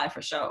 something will slide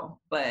for sure.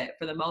 But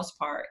for the most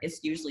part,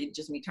 it's usually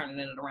just me turning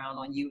it around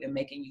on you and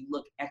making you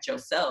look at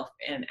yourself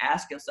and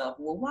ask yourself,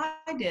 well, why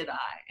did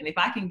I? And if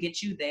I can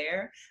get you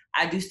there,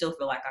 I do still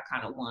feel like I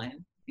kind of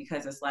won,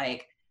 because it's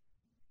like,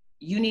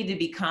 you need to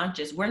be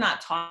conscious. We're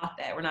not taught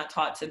that. We're not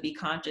taught to be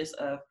conscious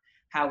of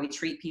how we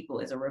treat people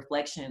as a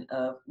reflection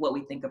of what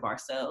we think of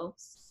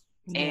ourselves.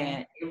 Yeah.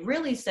 And it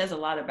really says a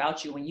lot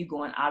about you when you're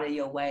going out of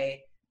your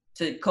way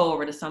to go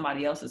over to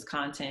somebody else's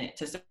content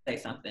to say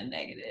something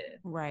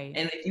negative. Right.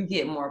 And if you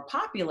get more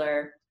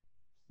popular,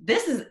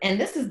 this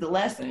is the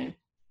lesson.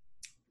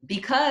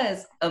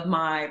 Because of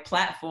my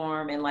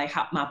platform and like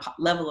how my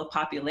level of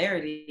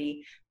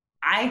popularity,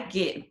 I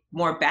get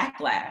more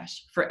backlash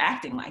for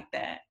acting like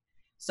that.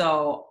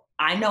 So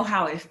I know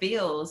how it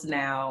feels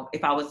now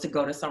if I was to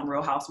go to some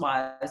Real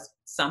Housewives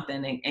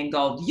something and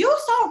go, you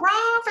so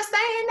wrong for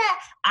saying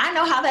that. I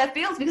know how that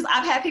feels because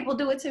I've had people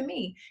do it to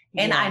me.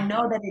 And I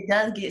know that it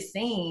does get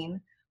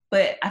seen,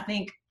 but I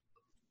think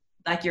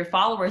like your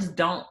followers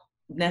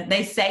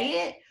they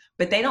say it,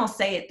 but they don't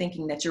say it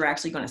thinking that you're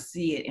actually going to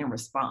see it and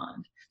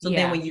respond. So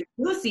then when you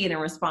do see it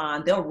and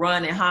respond, they'll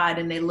run and hide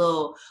in their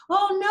little,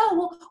 oh no,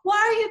 well, why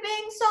are you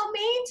being so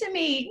mean to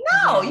me?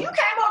 No, you came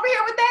over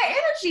here with that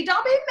energy.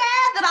 Don't be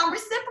mad that I'm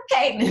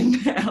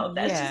reciprocating. No,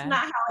 that's just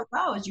not how it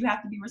goes. You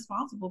have to be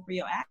responsible for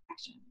your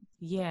actions.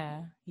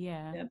 Yeah.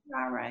 That's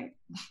all right.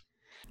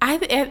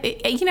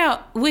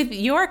 With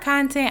your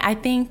content, I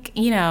think,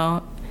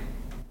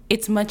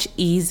 it's much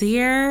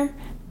easier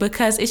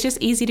because it's just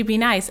easy to be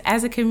nice.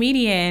 As a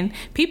comedian,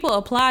 people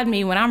applaud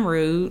me when I'm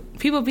rude.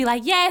 People be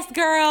like, yes,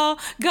 girl,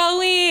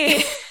 go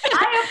in.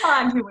 I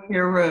applaud you when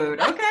you're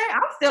rude, okay?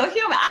 I'm still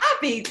human. I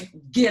be,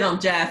 get them,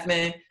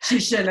 Jasmine.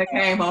 She shouldn't have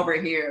came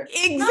over here.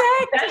 Exactly.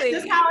 No, that's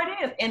just how it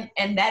is.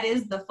 And that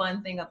is the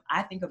fun thing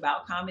I think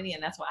about comedy,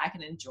 and that's why I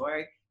can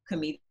enjoy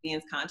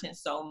comedians' content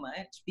so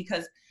much,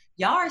 because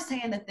y'all are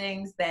saying the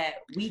things that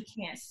we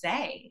can't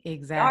say.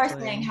 Exactly. Y'all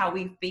are saying how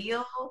we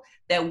feel,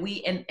 that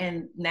we,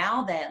 and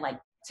now that like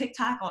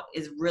TikTok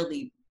is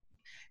really,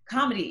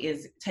 comedy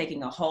is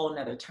taking a whole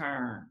nother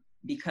turn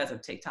because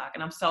of TikTok.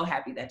 And I'm so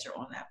happy that you're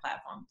on that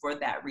platform for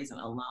that reason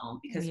alone,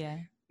 because y'all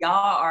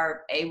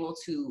are able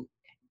to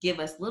give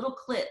us little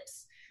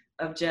clips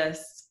of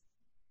just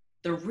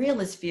the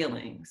realest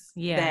feelings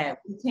that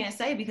we can't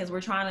say because we're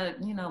trying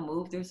to,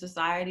 move through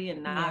society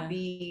and not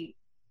be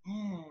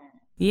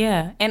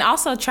Yeah. And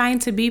also trying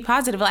to be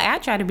positive. Like I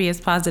try to be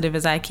as positive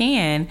as I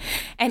can.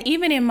 And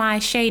even in my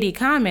shady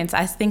comments,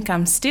 I think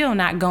I'm still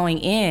not going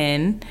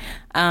in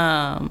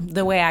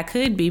the way I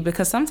could be,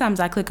 because sometimes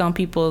I click on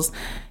people's,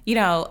 one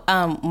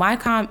of my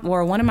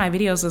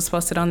videos was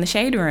posted on the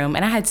Shade Room,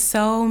 and I had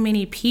so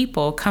many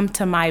people come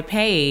to my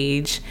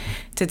page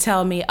to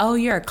tell me, oh,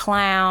 you're a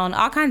clown,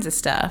 all kinds of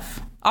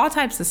stuff. All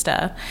types of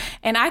stuff.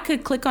 And I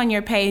could click on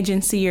your page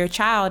and see your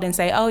child and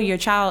say, oh, your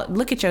child,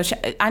 look at your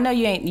I know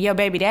you ain't your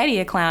baby daddy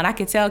a clown. I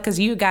could tell because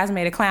you guys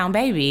made a clown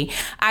baby.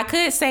 I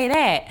could say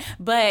that.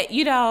 But,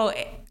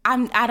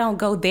 I don't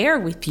go there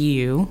with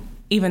you,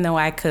 even though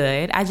I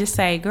could. I just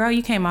say, girl,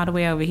 you came all the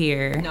way over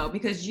here. No,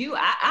 because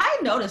I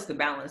notice the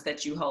balance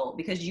that you hold,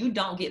 because you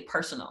don't get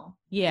personal.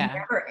 Yeah. You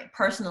never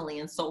personally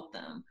insult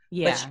them.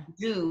 Yeah. But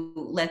you do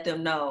let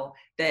them know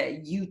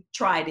that you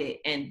tried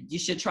it and you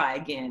should try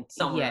again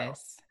somewhere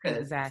else.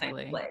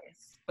 Exactly. Same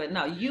place. But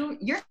no,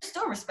 you're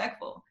still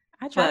respectful.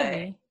 I try to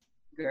be.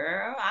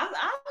 Girl, I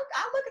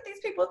look at these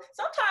people.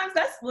 Sometimes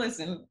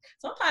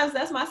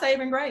that's my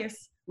saving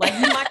grace. Like,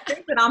 you might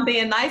think that I'm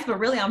being nice, but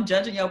really I'm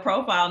judging your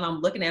profile and I'm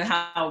looking at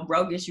how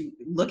roguish you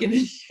looking at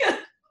you.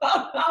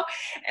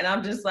 And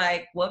I'm just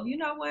like, well, you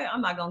know what?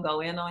 I'm not going to go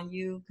in on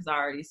you because I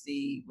already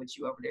see what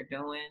you over there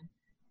doing.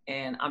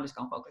 And I'm just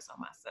going to focus on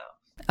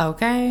myself.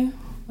 Okay.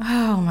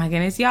 Oh my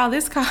goodness. Y'all,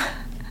 this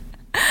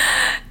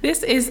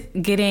is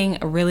getting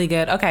really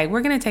good. Okay.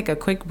 We're going to take a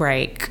quick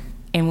break.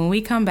 And when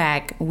we come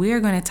back, we're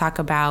going to talk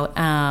about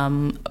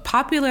a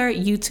popular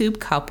YouTube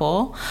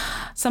couple,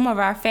 some of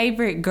our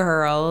favorite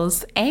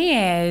girls,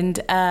 and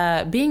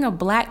being a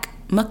Black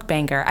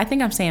mukbanger. I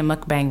think I'm saying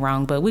mukbang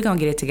wrong, but we're going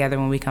to get it together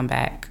when we come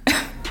back.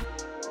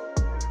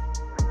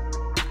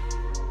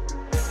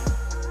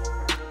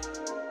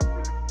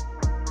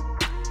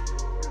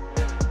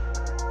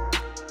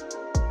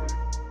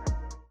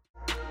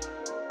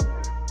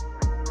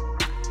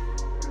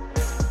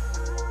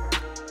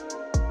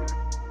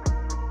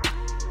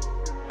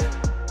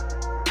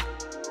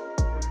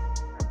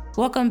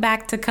 Welcome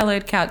back to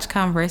Colored Couch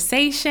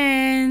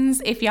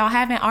Conversations. If y'all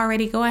haven't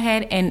already, go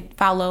ahead and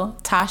follow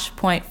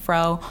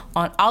ToshPointFro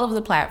on all of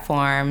the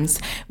platforms.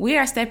 We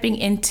are stepping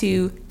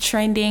into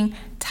trending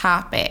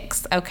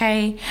topics,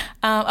 okay?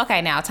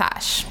 Okay, now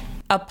Tosh.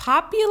 A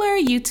popular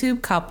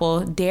YouTube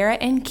couple, Dara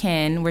and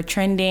Ken, were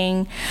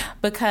trending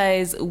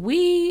because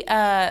we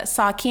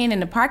saw Ken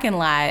in the parking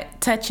lot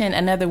touching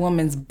another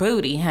woman's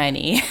booty,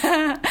 honey.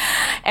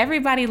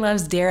 Everybody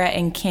loves Dara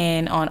and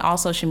Ken on all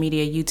social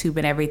media, YouTube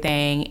and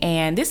everything.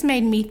 And this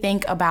made me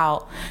think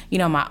about,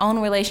 my own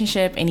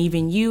relationship and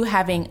even you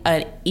having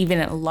an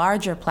even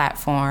larger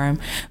platform.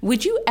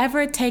 Would you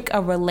ever take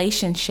a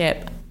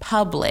relationship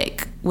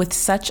public with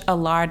such a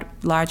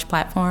large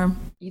platform?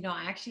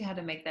 I actually had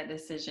to make that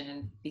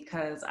decision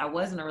because I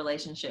was in a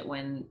relationship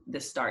when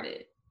this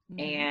started. Mm-hmm.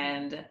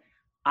 And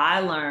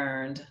I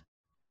learned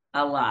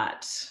a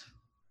lot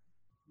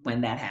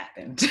when that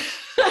happened.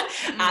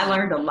 I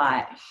learned a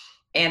lot.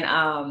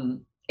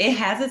 And it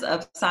has its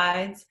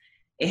upsides.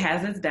 It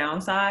has its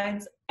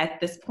downsides. At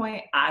this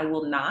point, I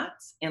will not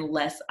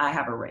unless I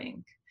have a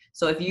ring.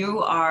 So if you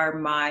are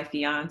my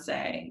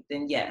fiance,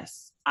 then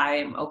yes, I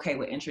am okay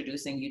with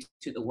introducing you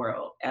to the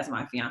world as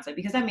my fiance,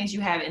 because that means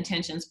you have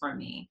intentions for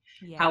me.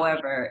 Yeah.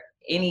 However,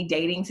 any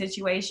dating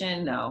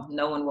situation, no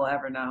one will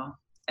ever know,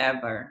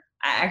 ever.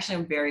 I actually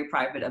am very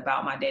private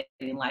about my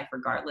dating life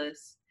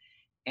regardless.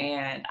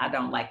 And I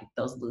don't like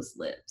those loose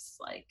lips.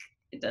 Like,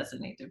 it doesn't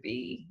need to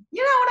be,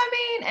 you know what I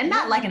mean? And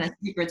not like in a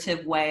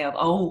secretive way of,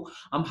 oh,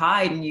 I'm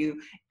hiding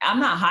you. I'm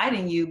not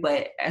hiding you,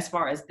 but as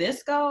far as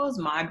this goes,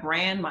 my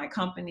brand, my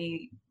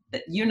company,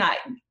 you're not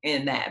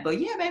in that. But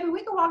yeah, baby,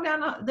 we can walk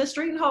down the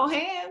street and hold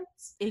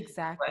hands.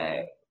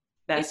 Exactly.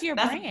 It's your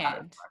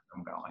brand.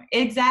 I'm going.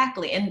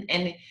 Exactly.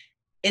 And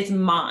it's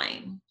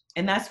mine.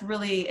 And that's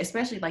really,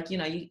 especially like,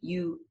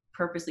 you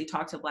purposely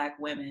talk to Black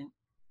women.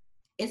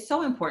 It's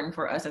so important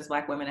for us as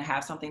Black women to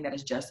have something that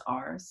is just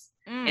ours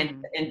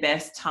and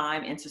invest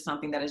time into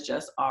something that is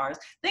just ours.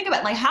 Think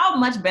about like how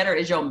much better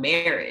is your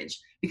marriage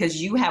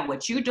because you have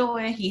what you're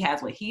doing, he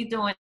has what he's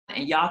doing,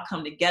 and y'all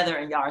come together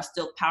and y'all are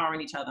still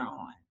powering each other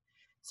on.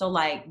 So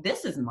like,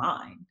 this is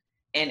mine.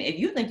 And if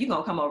you think you're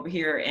going to come over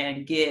here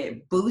and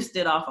get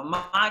boosted off of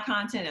my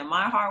content and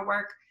my hard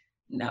work,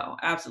 no,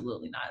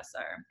 absolutely not,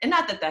 sir. And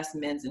not that that's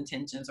men's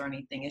intentions or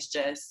anything. It's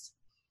just,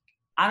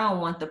 I don't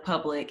want the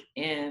public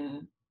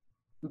in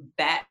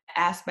that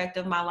aspect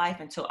of my life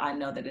until I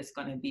know that it's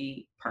going to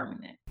be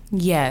permanent.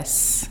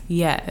 Yes.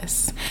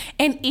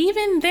 And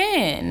even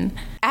then,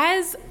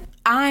 as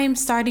I'm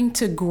starting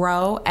to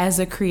grow as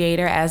a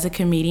creator, as a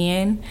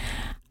comedian,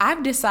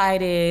 I've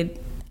decided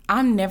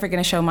I'm never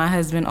going to show my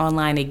husband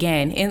online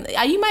again. And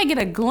you might get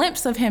a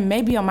glimpse of him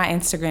maybe on my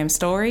Instagram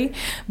story,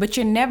 but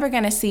you're never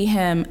going to see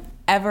him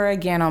ever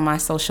again on my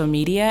social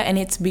media. And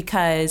it's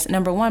because,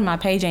 number one, my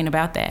page ain't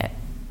about that.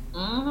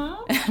 Mm-hmm.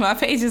 My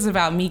page is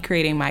about me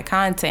creating my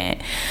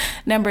content.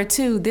 Number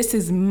two, this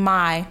is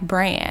my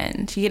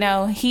brand.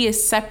 He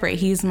is separate.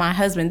 He's my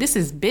husband. This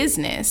is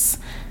business.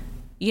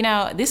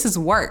 This is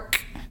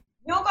work.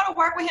 You don't go to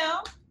work with him.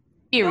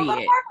 You don't go to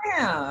Period. work with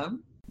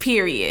him.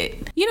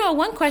 Period.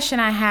 One question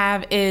I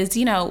have is,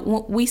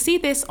 we see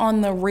this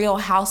on the Real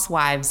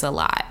Housewives a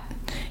lot,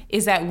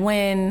 is that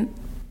when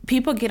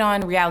people get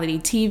on reality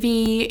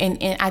TV, and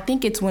I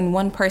think it's when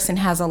one person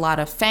has a lot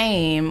of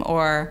fame,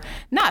 or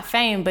not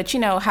fame, but,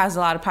 has a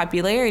lot of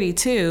popularity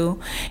too,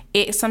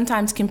 it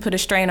sometimes can put a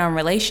strain on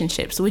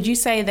relationships. Would you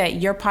say that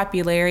your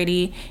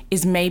popularity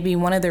is maybe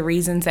one of the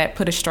reasons that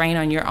put a strain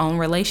on your own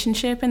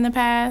relationship in the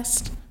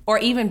past? Or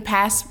even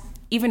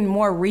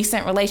more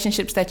recent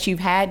relationships that you've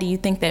had? Do you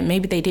think that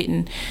maybe they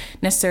didn't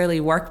necessarily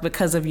work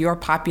because of your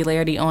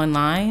popularity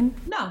online?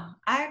 No,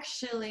 I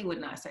actually would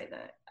not say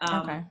that.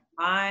 Okay.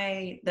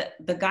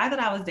 The guy that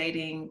I was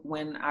dating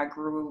when I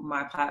grew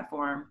my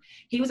platform,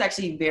 he was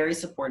actually very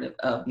supportive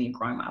of me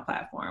growing my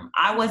platform.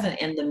 I wasn't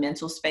in the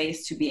mental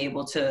space to be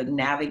able to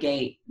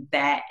navigate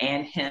that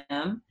and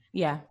him.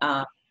 Yeah.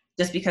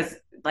 Just because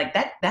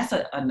that's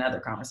another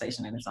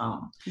conversation in its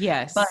own.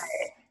 Yes. But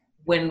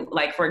when,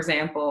 for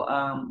example,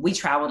 we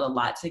traveled a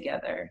lot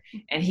together,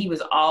 and he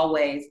was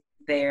always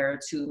there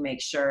to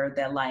make sure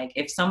that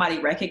if somebody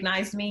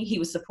recognized me, he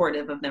was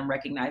supportive of them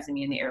recognizing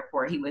me in the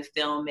airport. He would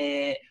film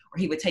it, or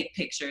he would take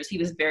pictures. He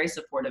was very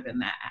supportive in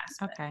that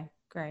aspect. Okay,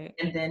 great.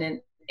 And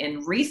then in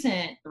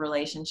recent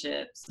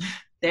relationships,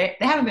 they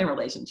haven't been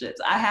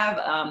relationships. I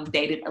have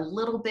dated a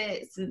little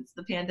bit since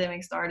the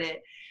pandemic started.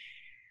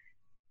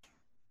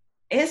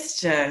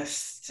 It's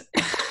just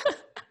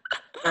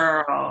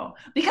girl,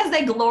 because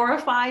they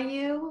glorify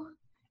you,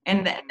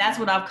 and that's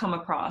what I've come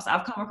across.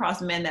 I've come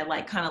across men that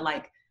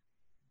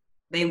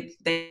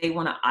they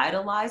want to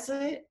idolize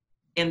it,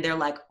 and they're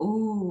like,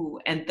 ooh,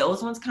 and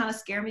those ones kind of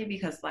scare me,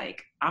 because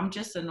I'm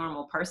just a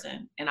normal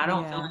person, and I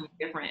don't feel any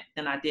different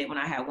than I did when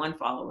I had one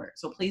follower.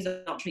 So please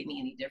don't treat me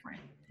any different.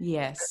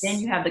 Yes. But then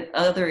you have the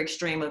other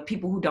extreme of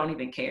people who don't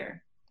even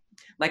care.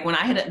 When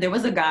there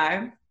was a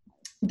guy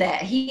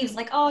that he's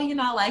like, oh,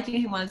 I like you.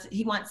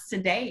 He wants to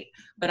date.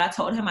 But I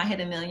told him I hit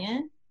 1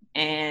 million,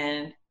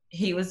 and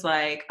he was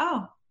like,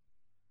 oh,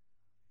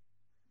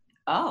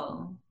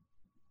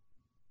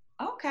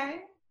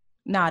 okay.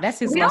 No, that's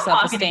his low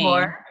self-esteem.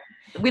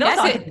 We don't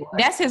talk anymore.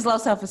 That's his low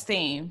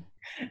self-esteem.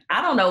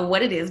 I don't know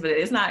what it is, but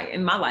it's not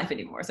in my life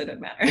anymore, so it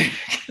doesn't matter.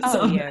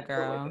 Oh, yeah,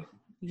 girl.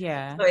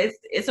 Yeah. So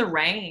it's a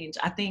range.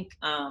 I think,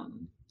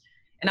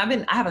 and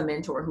I have a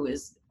mentor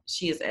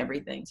she is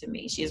everything to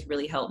me. She has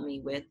really helped me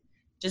with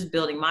just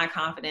building my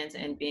confidence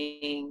and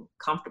being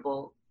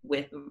comfortable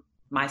with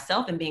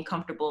myself and being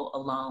comfortable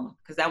alone,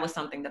 because that was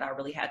something that I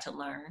really had to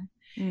learn.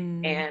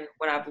 And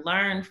what I've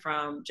learned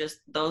from just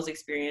those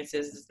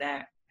experiences is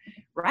that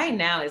right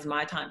now is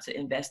my time to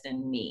invest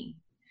in me.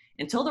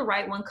 Until the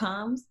right one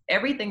comes,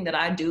 everything that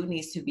I do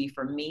needs to be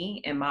for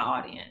me and my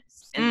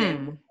audience. And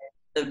then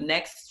the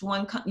next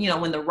one,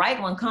 when the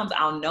right one comes,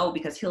 I'll know,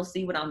 because he'll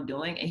see what I'm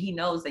doing, and he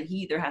knows that he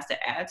either has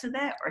to add to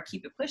that or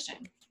keep it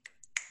pushing.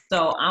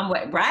 So I'm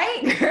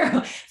right,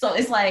 girl. So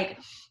it's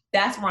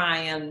that's where I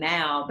am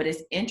now. But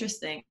it's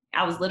interesting.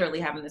 I was literally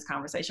having this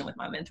conversation with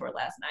my mentor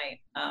last night.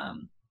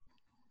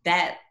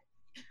 That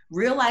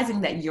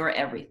realizing that you're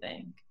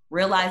everything,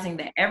 realizing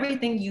that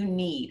everything you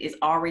need is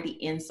already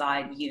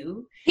inside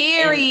you.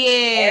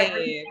 Period.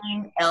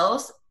 Everything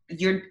else,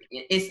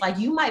 it's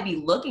you might be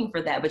looking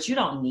for that, but you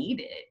don't need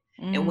it.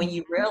 And when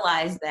you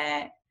realize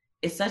that,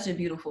 it's such a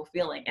beautiful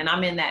feeling. And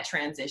I'm in that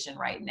transition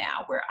right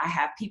now where I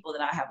have people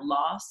that I have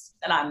lost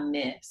that I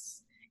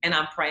miss, and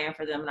I'm praying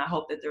for them, and I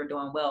hope that they're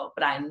doing well.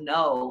 But I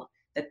know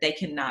that they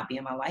cannot be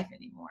in my life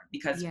anymore,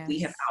 because we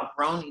have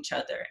outgrown each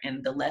other,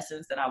 and the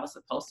lessons that I was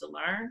supposed to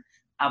learn,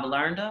 I've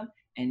learned them,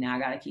 and now I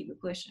got to keep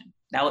it pushing.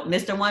 That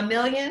Mr. 1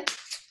 million,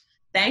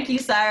 thank you,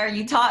 sir.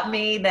 You taught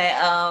me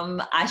that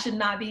I should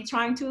not be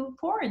trying to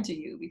pour into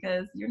you,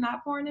 because you're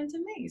not pouring into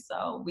me.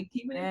 So we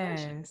keep it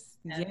pushing.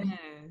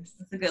 Yes.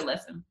 It's a good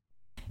lesson.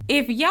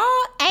 If y'all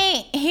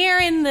ain't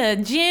hearing the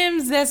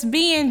gems that's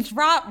being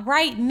dropped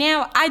right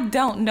now, I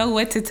don't know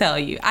what to tell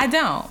you. I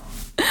don't.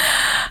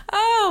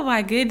 Oh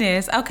my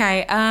goodness.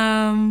 Okay.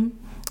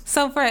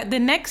 So for the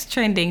next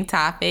trending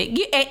topic,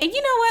 and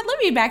you know what? Let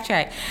me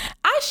backtrack.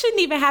 I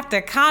shouldn't even have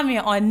to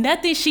comment on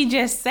nothing she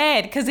just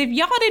said, because if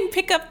y'all didn't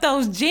pick up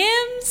those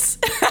gems.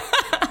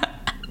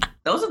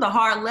 Those are the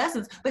hard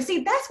lessons. But see,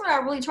 that's what I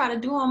really try to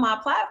do on my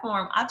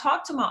platform. I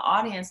talk to my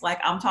audience like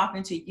I'm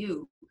talking to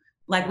you.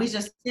 We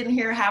just sitting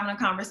here having a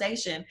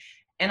conversation,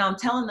 and I'm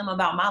telling them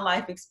about my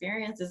life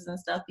experiences and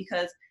stuff,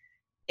 because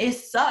it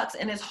sucks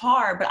and it's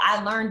hard, but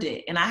I learned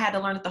it, and I had to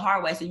learn it the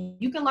hard way. So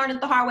you can learn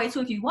it the hard way too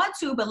if you want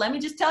to, but let me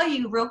just tell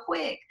you real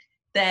quick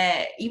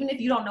that even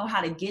if you don't know how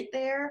to get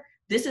there,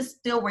 this is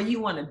still where you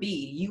want to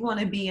be. You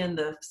want to be in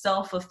the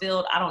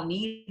self-fulfilled, I don't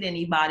need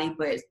anybody,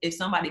 but if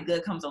somebody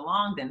good comes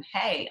along, then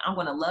hey, I'm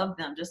going to love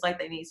them just like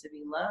they need to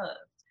be loved.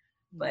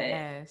 But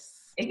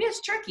it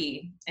gets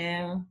tricky,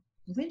 and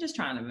we're just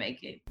trying to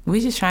make it.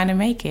 We're just trying to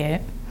make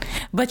it.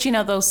 But,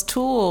 those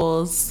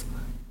tools,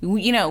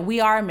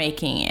 we are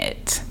making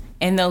it.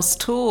 And those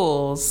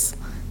tools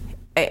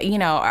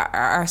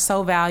are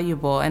so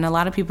valuable. And a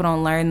lot of people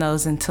don't learn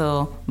those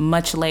until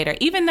much later,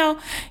 even though,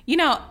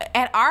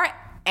 at our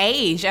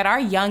age, at our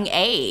young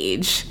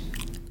age,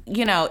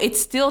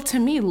 it's still to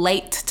me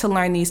late to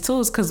learn these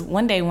tools, because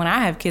one day when I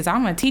have kids,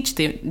 I'm going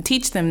to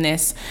teach them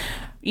this,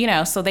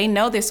 so they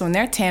know this when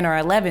they're 10 or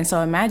 11.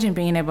 So imagine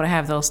being able to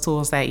have those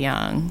tools that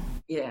young.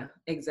 Yeah,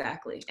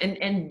 exactly.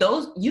 And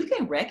those, you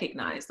can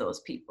recognize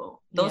those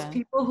people. Those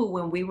people who,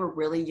 when we were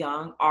really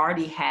young,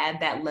 already had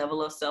that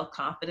level of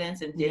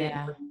self-confidence and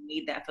didn't really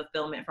need that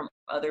fulfillment from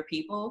other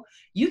people.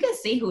 You can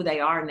see who they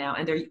are now,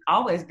 and they're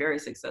always very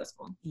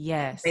successful.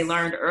 Yes. They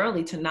learned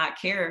early to not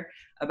care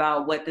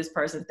about what this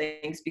person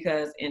thinks,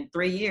 because in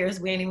 3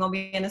 years, we ain't even gonna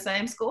be in the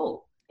same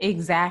school.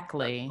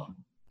 Exactly.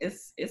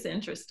 It's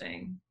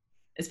interesting.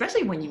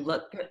 Especially when you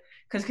look,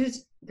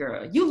 because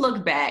girl, you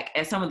look back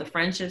at some of the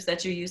friendships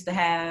that you used to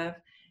have,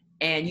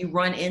 and you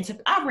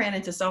I've ran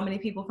into so many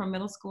people from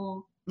middle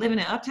school living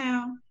in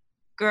Uptown.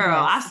 Girl,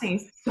 I've seen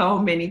so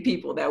many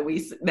people that we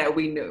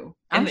knew.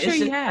 And I'm sure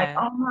you have. like,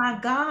 oh my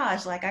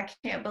gosh, like, I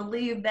can't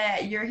believe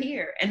that you're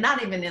here. And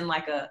not even in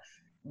like a,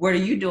 what are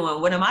you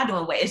doing? What am I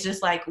doing? It's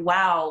just like,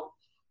 wow,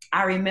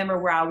 I remember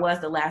where I was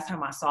the last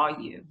time I saw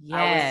you. Yes.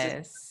 I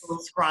was just a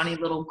little scrawny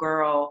little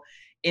girl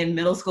in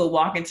middle school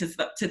walking to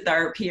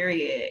third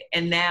period,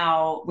 and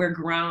now we're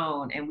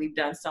grown and we've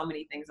done so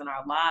many things in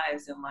our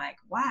lives, and like,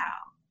 wow,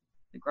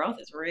 the growth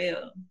is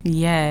real.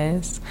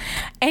 Yes.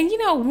 And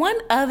one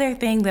other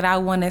thing that I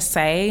want to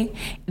say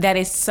that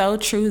is so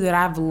true that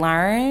I've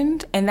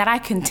learned and that I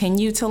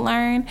continue to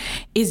learn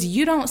is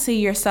you don't see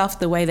yourself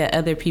the way that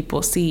other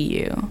people see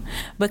you.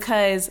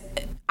 Because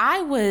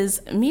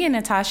me and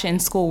Natasha in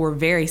school were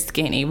very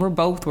skinny. We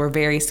both were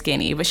very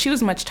skinny, but she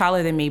was much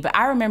taller than me. But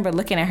I remember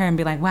looking at her and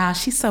be like, wow,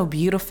 she's so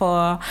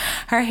beautiful.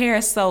 Her hair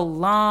is so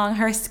long.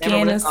 Her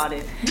skin is...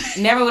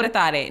 Never would have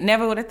thought it.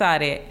 Never would have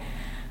thought it.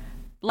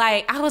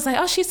 Like, I was like,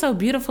 oh, she's so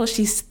beautiful.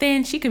 She's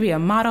thin. She could be a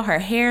model. Her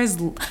hair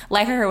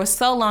was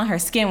so long. Her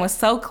skin was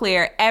so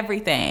clear,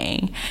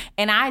 everything.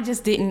 And I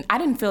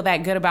didn't feel that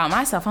good about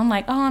myself. I'm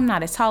like, oh, I'm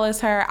not as tall as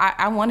her.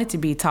 I wanted to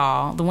be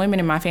tall. The women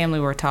in my family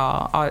were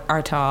tall,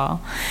 are tall.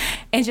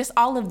 And just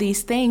all of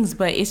these things.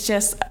 But it's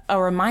just a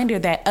reminder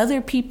that other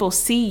people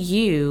see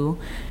you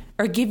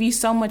or give you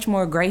so much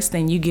more grace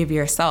than you give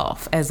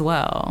yourself as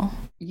well.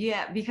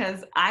 Yeah,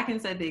 because I can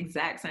say the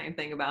exact same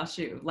thing about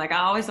you. Like, I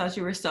always thought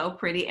you were so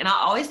pretty, and I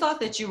always thought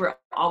that you were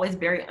always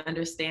very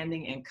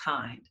understanding and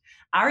kind.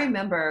 I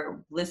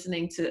remember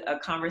listening to a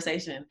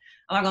conversation.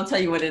 I'm not going to tell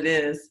you what it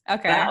is.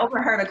 Okay. But I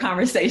overheard a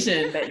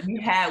conversation that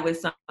you had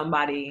with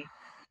somebody.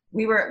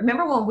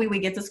 Remember when we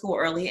would get to school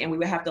early and we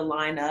would have to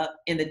line up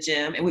in the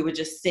gym and we would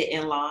just sit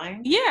in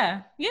line?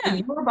 Yeah. And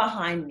you were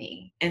behind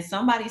me, and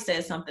somebody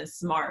said something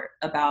smart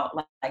about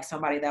like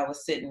somebody that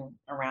was sitting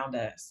around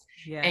us.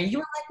 Yeah. And you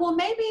were like, well,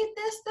 maybe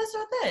this,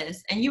 or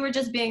this. And you were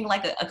just being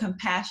like a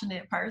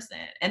compassionate person.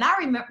 And I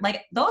remember,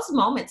 like, those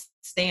moments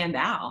stand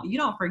out. You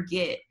don't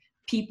forget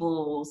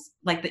people's,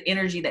 like, the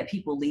energy that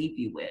people leave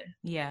you with.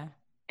 Yeah.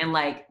 And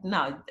like,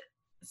 no,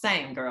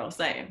 same girl,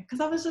 same.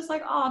 Because I was just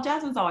like, oh,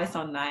 Jasmine's always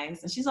so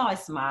nice. And she's always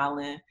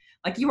smiling.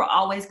 Like, you were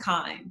always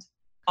kind.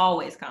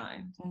 Always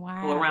kind.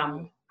 Wow. Well, around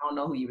me. I don't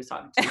know who you were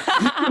talking to.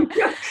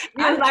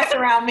 You was nice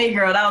around me,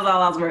 girl. That was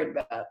all I was worried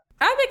about.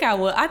 I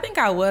think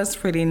I was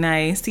pretty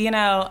nice,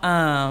 out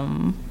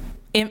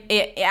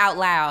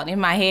loud in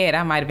my head.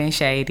 I might have been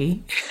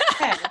shady.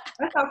 Hey,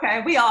 that's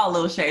okay. We all a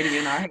little shady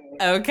in our head.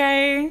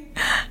 Okay.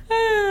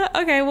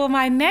 Okay. Well,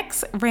 my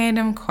next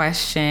random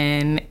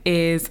question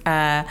is,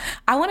 I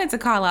wanted to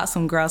call out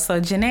some girls.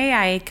 So Janae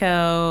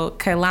Aiko,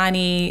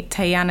 Kailani,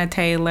 Tayana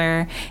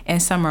Taylor,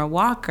 and Summer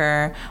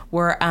Walker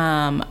were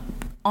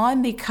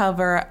on the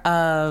cover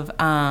of,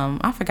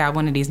 I forgot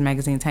one of these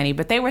magazines, honey,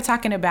 but they were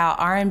talking about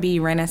R&B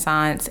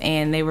Renaissance,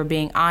 and they were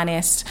being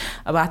honest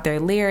about their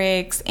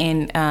lyrics,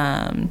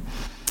 and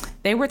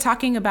they were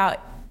talking about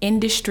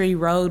industry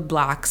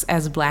roadblocks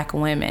as Black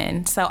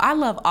women. So I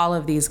love all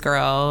of these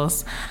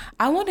girls.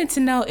 I wanted to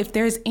know if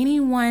there's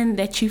anyone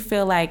that you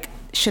feel like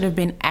should have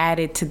been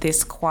added to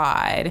this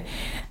quad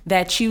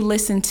that you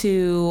listen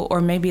to,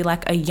 or maybe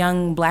like a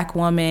young Black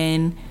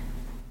woman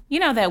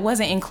that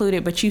wasn't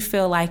included, but you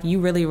feel like you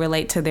really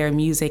relate to their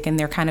music and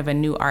they're kind of a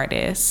new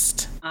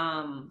artist.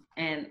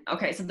 And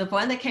okay, so the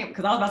one that came,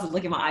 because I was about to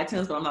look at my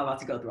iTunes, but I'm not about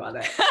to go through all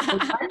that. The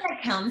one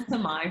that comes to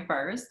mind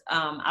first,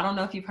 I don't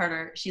know if you've heard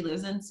her. She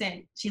lives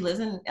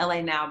in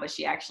LA now, but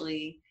she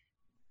actually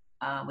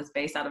was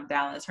based out of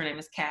Dallas. Her name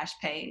is Cash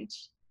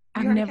Page.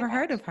 I've never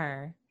heard of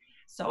her.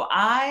 So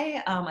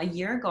I, a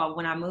year ago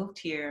when I moved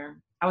here,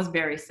 I was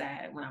very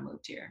sad when I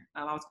moved here.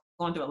 I was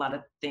going through a lot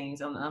of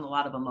things and a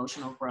lot of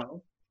emotional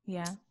growth.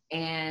 Yeah.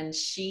 And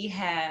she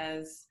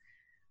has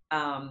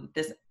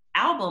this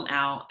album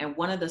out, and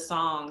one of the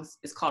songs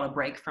is called A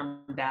Break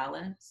from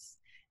Dallas.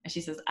 And she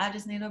says, I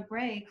just need a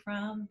break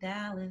from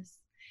Dallas.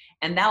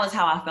 And that was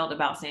how I felt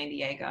about San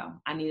Diego.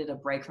 I needed a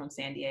break from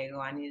San Diego.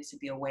 I needed to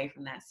be away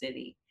from that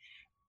city.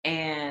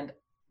 And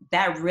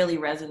that really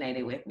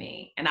resonated with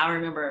me. And I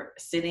remember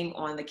sitting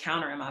on the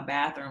counter in my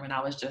bathroom, and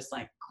I was just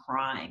like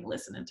crying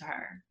listening to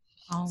her.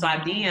 Oh, So I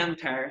wow.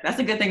 DM'd her. That's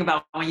a good thing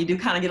about when you do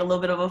kind of get a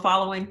little bit of a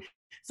following.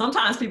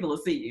 Sometimes people will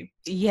see you.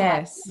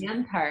 Yes. So I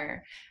DM'd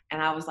her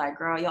and I was like,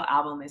 girl, your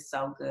album is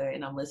so good.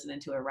 And I'm listening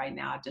to it right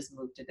now. I just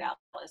moved to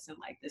Dallas and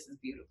like, this is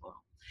beautiful.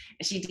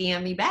 And she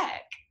DM'd me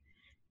back.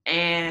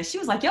 And she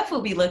was like, your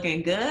food be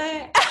looking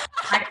good.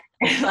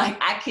 Like,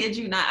 I kid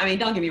you not. I mean,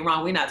 don't get me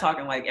wrong. We're not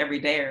talking like every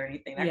day or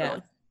anything. That girl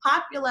is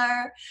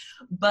popular.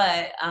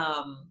 But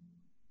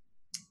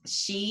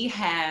she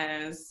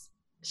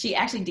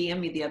actually DM'd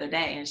me the other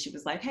day and she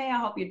was like, hey, I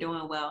hope you're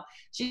doing well.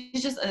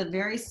 She's just a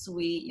very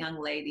sweet young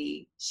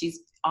lady. She's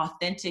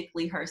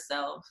authentically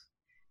herself.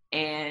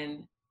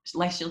 And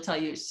like, she'll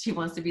tell you she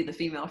wants to be the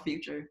female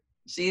future.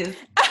 She is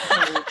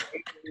a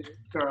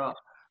girl.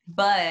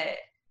 But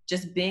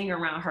just being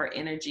around her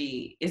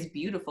energy is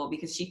beautiful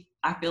because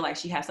I feel like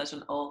she has such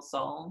an old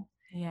soul.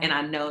 Yeah. And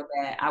I know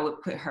that I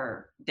would put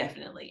her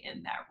definitely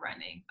in that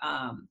running.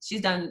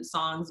 She's done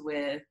songs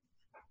with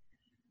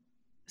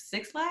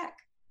Six Flag.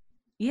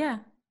 Yeah.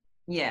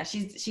 Yeah,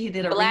 she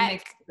did a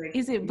Black. remix.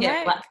 Is it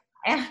Black?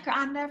 Yeah,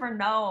 I never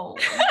know.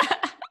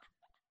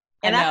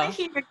 And I think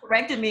he even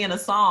corrected me in a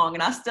song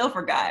and I still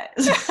forgot.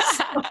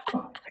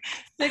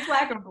 Six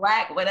Flag or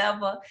Black,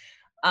 whatever.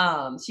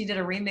 She did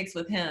a remix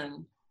with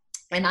him.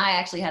 And I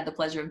actually had the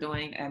pleasure of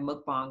doing a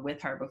mukbang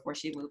with her before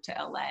she moved to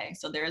LA.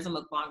 So there is a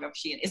mukbang of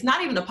she. It's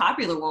not even a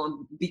popular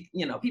one.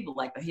 You know, people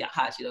like the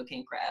hot Cheeto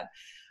king crab.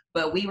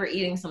 But we were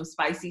eating some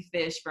spicy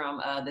fish from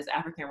this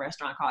African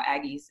restaurant called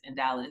Aggie's in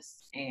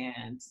Dallas.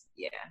 And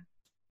yeah,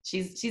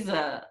 she's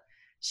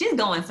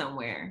going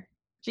somewhere.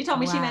 She told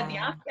me she met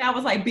Beyonce. I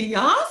was like,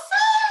 Beyonce?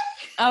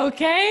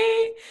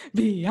 Okay.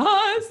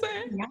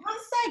 Beyonce,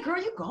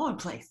 girl, you going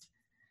places.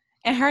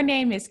 And her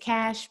name is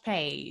Cash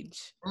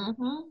Page.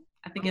 Mm-hmm.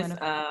 I think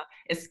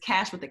it's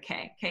Cash with a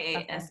K.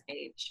 KASHPAIGE.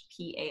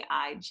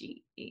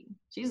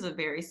 She's a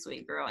very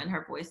sweet girl and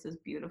her voice is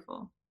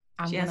beautiful.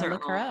 She has her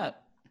look her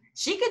up.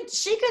 She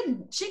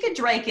could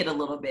Drake it a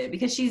little bit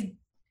because she's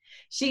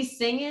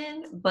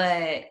singing,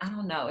 but I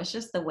don't know. It's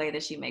just the way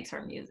that she makes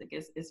her music.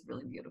 It's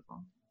really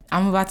beautiful.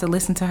 I'm about to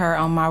listen to her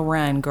on my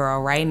run,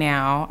 girl, right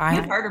now.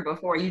 You've heard her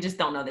before. You just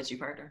don't know that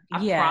you've heard her.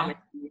 I promise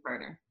you've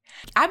heard her.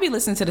 I be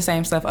listening to the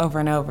same stuff over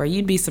and over.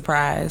 You'd be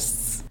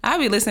surprised. I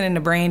be listening to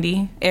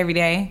Brandy every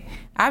day.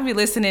 I be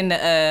listening to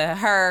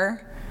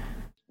her.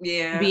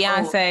 Yeah.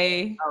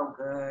 Beyonce. Oh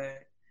good.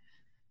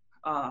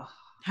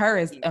 Her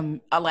is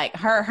like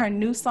her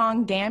new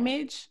song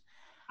Damage.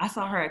 I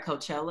saw her at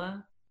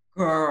Coachella.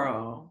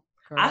 Girl.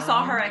 I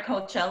saw her at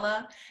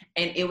Coachella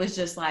and it was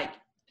just like,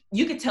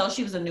 you could tell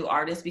she was a new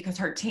artist because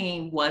her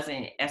team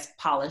wasn't as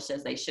polished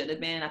as they should have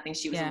been. I think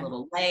she was a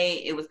little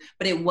late.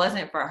 But it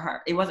wasn't for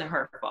her. It wasn't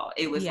her fault.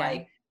 It was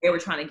like they were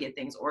trying to get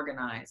things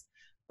organized.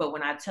 But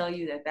when I tell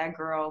you that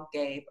girl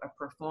gave a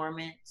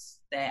performance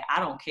that I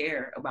don't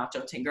care about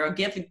your team, girl,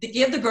 give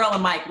the girl a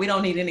mic. We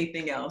don't need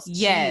anything else.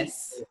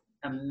 Yes. She's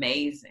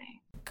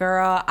amazing.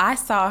 Girl, I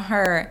saw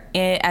her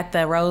at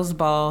the Rose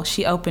Bowl.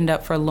 She opened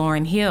up for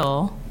Lauryn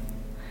Hill.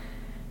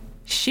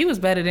 She was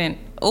better than...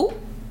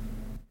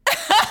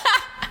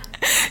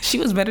 She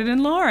was better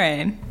than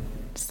Lauryn.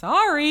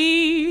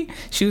 Sorry.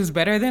 She was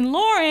better than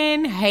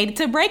Lauryn. Hate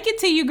to break it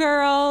to you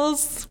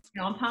girls.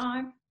 On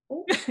time?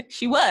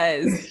 She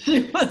was.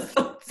 She was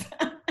on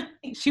time.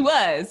 She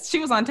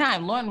was on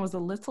time. Lauryn was a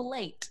little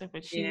late,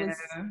 but she was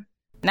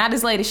not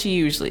as late as she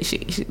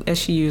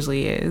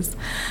usually is.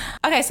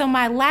 Okay, so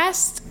my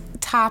last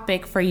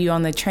topic for you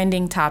on the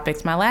trending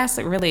topics, my last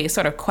really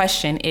sort of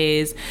question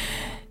is,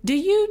 do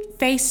you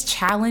face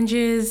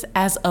challenges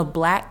as a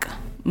Black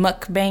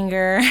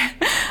mukbanger,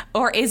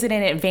 or is it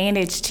an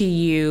advantage to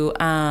you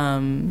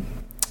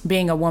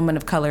being a woman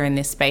of color in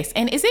this space?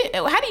 And is it,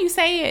 how do you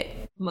say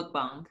it?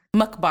 Mukbang.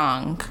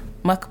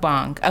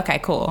 Okay,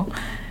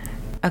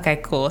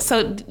 cool.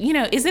 So,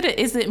 is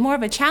it more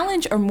of a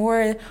challenge or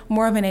more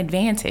of an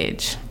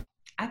advantage?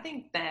 I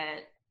think that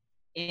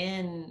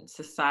in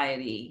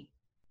society,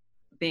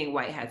 being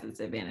white has its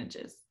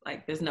advantages.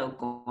 Like, there's no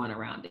going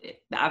around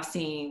it. I've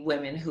seen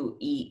women who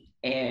eat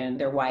and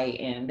they're white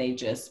and they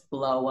just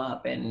blow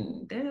up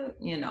and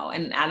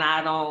and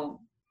I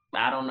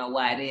don't know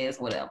why it is,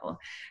 whatever.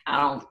 I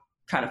don't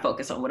try to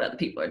focus on what other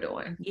people are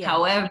doing. Yeah.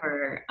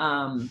 However,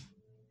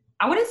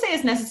 I wouldn't say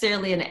it's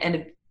necessarily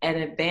an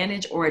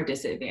advantage or a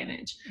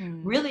disadvantage.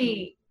 Mm-hmm.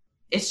 Really,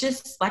 it's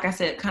just, like I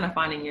said, kind of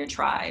finding your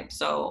tribe.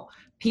 So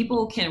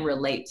people can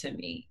relate to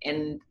me,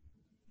 and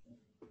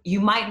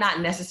you might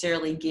not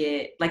necessarily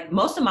get, like,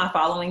 most of my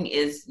following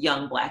is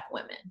young Black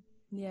women.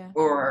 Yeah.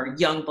 Or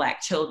young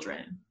Black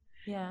children.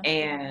 Yeah.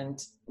 And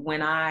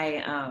when I,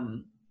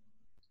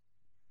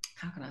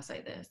 how can I say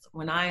this?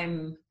 When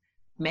I'm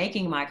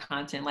making my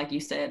content, like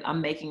you said,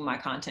 I'm making my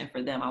content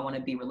for them. I want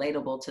to be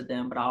relatable to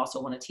them, but I also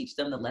want to teach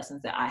them the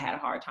lessons that I had a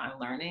hard time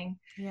learning.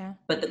 Yeah.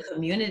 But the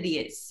community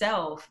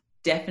itself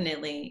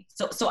definitely,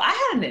 so I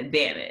had an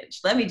advantage.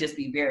 Let me just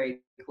be very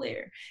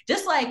clear.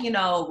 Just like,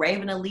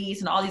 Raven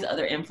Elise and all these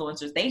other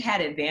influencers, they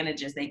had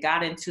advantages. They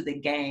got into the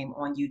game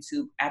on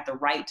YouTube at the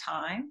right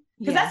time.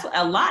 Because that's what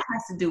a lot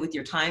has to do with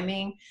your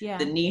timing,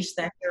 the niche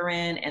that you're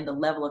in, and the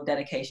level of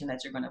dedication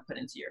that you're going to put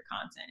into your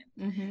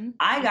content.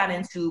 I got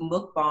into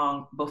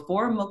mukbang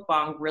before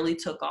mukbang really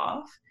took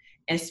off,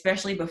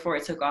 especially before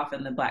it took off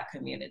in the Black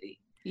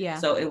community.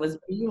 So it was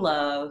B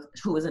Love,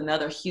 who was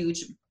another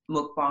huge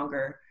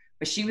mukbanger,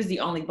 but she was the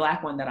only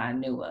Black one that I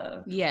knew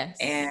of.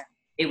 And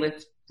it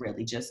was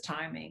really just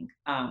timing.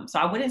 So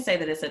I wouldn't say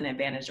that it's an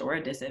advantage or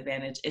a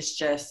disadvantage. It's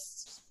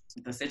just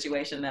the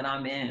situation that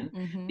I'm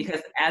in. Because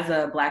as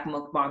a Black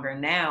mukbanger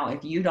now,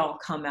 if you don't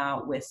come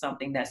out with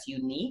something that's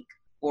unique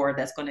or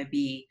that's going to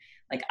be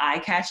like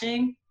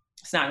eye-catching,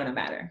 it's not going to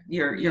matter.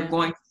 You're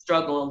going to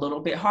struggle a little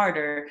bit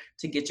harder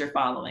to get your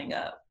following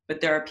up. But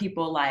there are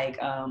people like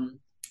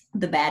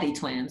the Batty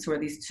twins, who are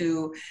these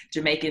two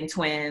Jamaican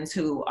twins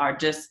who are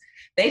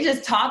they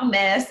just talk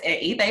mess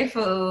and eat their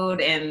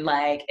food, and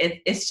like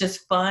it's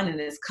just fun,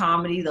 and it's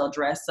comedy. They'll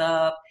dress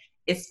up.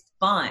 It's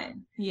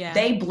fun.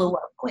 They blew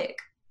up quick.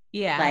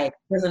 Like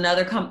there's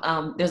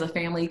there's a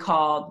family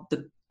called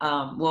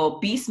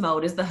Beast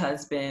Mode is the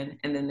husband,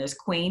 and then there's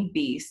Queen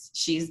Beast.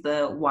 She's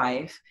the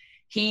wife.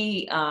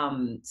 He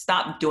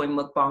stopped doing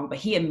mukbang, but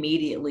he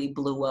immediately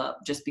blew up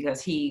just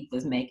because he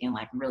was making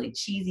like really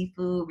cheesy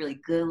food, really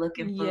good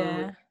looking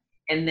food.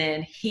 And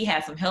then he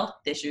had some health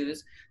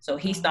issues, so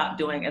he stopped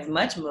doing as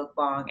much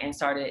mukbang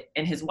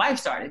and his wife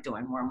started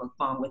doing more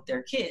mukbang with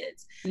their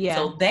kids.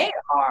 So they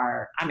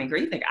are,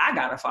 you think I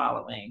got a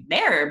following.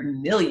 They're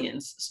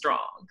millions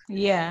strong.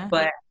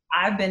 But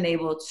I've been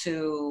able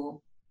to,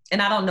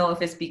 and I don't know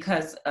if it's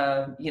because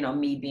of,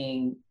 me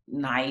being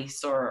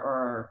nice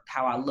or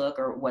how I look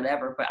or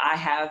whatever, but I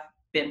have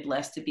been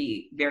blessed to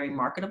be very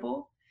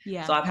marketable.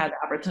 So I've had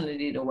the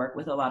opportunity to work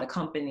with a lot of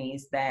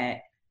companies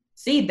that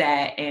see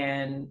that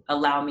and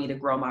allow me to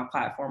grow my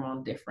platform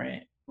on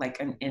different,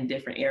 like in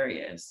different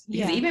areas.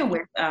 Because even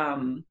with,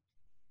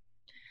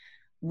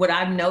 what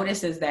I've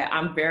noticed is that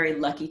I'm very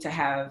lucky to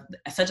have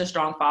such a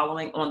strong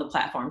following on the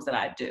platforms that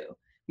I do,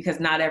 because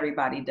not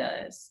everybody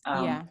does.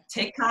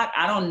 TikTok,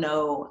 I don't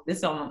know,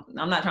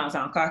 I'm not trying to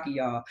sound cocky,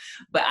 y'all,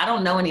 but I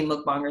don't know any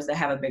mukbangers that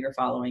have a bigger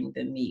following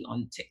than me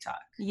on TikTok.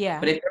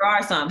 But if there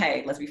are some,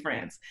 hey, let's be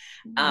friends.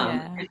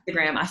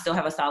 Instagram, I still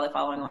have a solid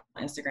following on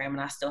Instagram, and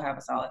I still have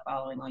a solid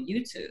following on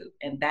YouTube.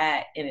 And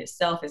that in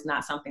itself is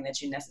not something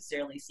that you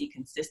necessarily see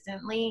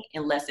consistently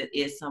unless it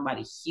is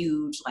somebody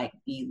huge like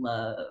B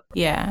Love.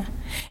 And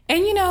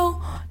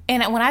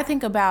and when I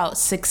think about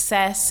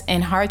success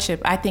and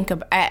hardship, I think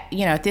of at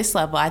this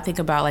level, I think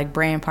about like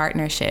brand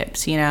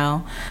partnerships,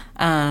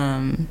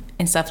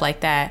 and stuff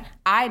like that.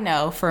 I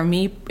know for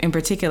me in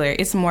particular,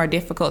 it's more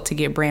difficult to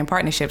get brand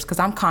partnerships because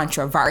I'm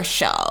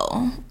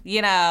controversial,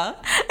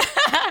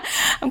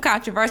 I'm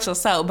controversial.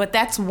 So, but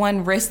that's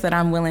one risk that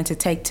I'm willing to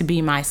take to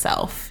be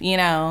myself,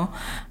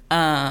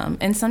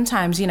 and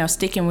sometimes,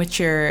 sticking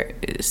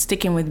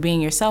with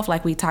being yourself,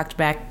 like we talked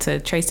back to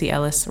Tracy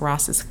Ellis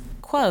Ross's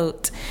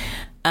quote,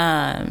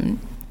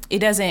 it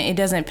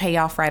doesn't pay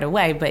off right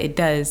away, but it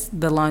does.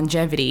 The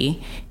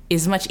longevity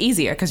is much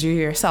easier because you're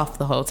yourself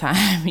the whole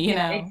time,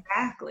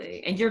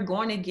 Exactly. And you're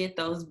going to get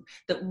those,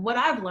 what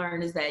I've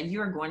learned is that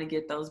you're going to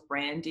get those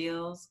brand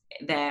deals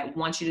that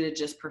want you to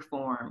just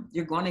perform.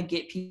 You're going to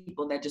get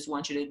people that just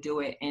want you to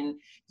do it. And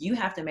you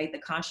have to make the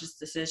conscious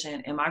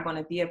decision. Am I going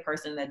to be a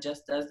person that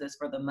just does this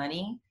for the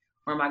money?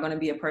 Or am I going to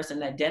be a person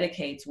that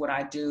dedicates what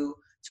I do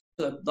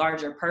to a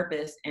larger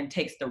purpose and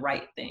takes the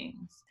right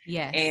things?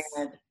 And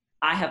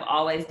I have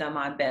always done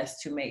my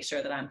best to make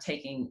sure that I'm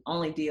taking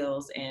only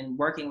deals and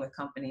working with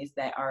companies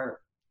that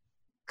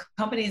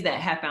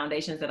have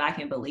foundations that I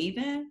can believe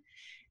in.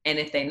 And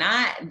if they're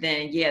not,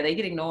 then they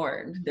get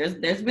ignored. There's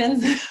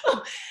been,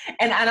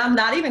 and I'm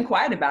not even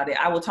quiet about it.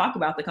 I will talk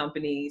about the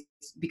companies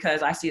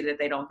because I see that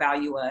they don't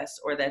value us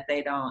or that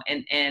they don't.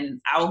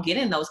 And I will get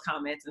in those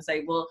comments and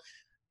say, well,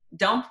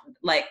 I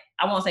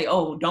won't say,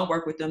 oh, don't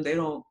work with them. They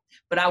don't.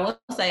 But I will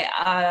say,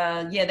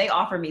 they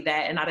offered me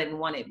that and I didn't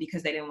want it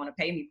because they didn't want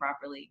to pay me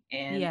properly.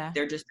 And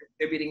they're just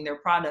distributing their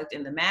product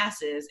in the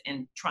masses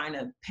and trying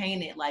to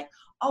paint it like,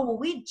 oh, well,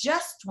 we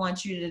just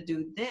want you to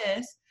do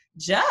this.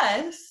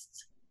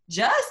 Just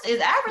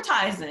is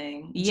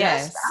advertising.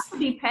 Just have to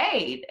be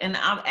paid. And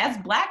as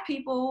Black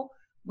people,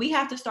 we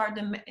have to start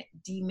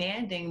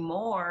demanding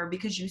more,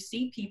 because you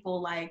see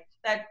people like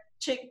that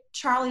chick,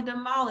 Charlie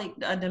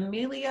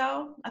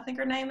D'Amelio, I think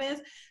her name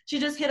is. She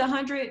just hit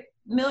 100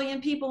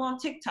 million people on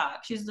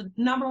TikTok. She's the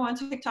 #1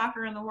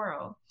 TikToker in the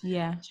world.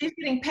 She's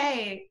getting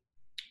paid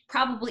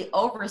probably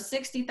over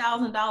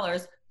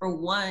 $60,000 for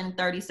one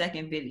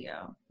 30-second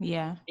video.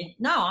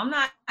 No, I'm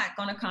not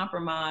going to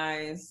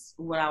compromise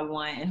what I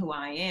want and who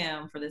I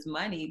am for this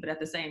money. But at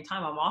the same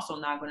time, I'm also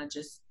not going to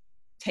just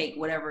take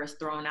whatever is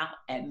thrown out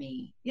at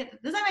me.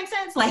 Does that make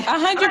sense? Like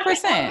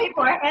 100%.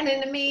 People are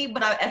handing to me,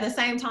 but at the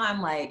same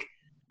time, like,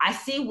 I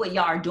see what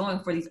y'all are doing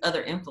for these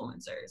other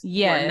influencers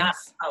who are not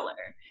Yes. of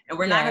color. And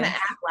we're not going to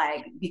act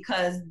like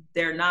because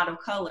they're not of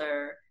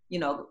color, you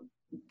know,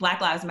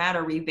 Black Lives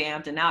Matter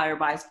revamped and now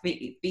everybody's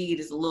feed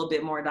is a little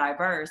bit more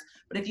diverse.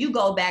 But if you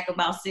go back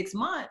about 6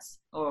 months,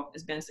 or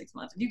it's been 6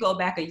 months, if you go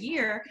back a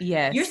year,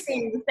 you're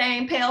seeing the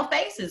same pale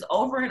faces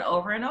over and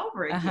over and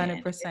over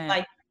again. 100%. It's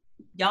like,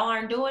 y'all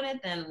aren't doing it,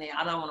 then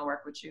I don't want to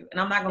work with you. And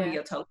I'm not going to be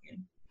a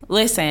token.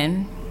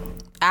 Listen,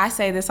 I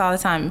say this all the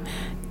time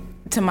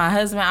to my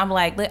husband. I'm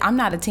like, I'm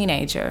not a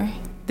teenager.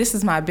 This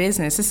is my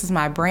business. This is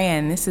my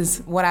brand. This is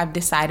what I've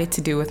decided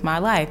to do with my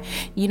life.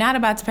 You're not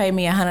about to pay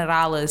me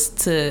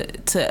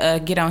 $100 to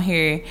get on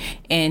here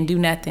and do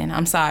nothing.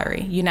 I'm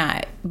sorry. You're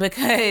not.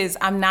 Because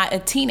I'm not a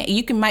teenager.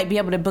 You might be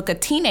able to book a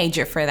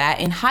teenager for that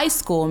in high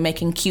school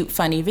making cute,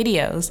 funny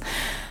videos.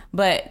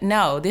 But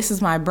no, this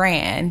is my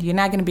brand. You're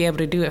not going to be able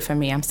to do it for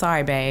me. I'm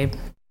sorry, babe.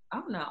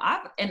 Oh, no.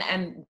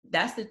 And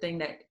that's the thing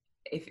that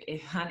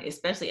if honey,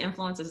 especially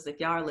influencers, if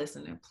y'all are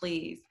listening,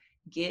 please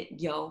get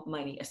your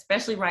money,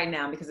 especially right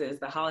now because it is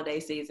the holiday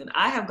season.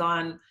 I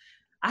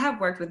have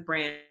worked with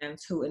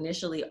brands who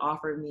initially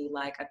offered me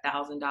like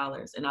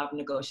 $1,000 and I've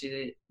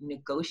negotiated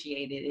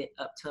it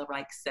up to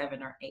like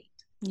 7 or 8.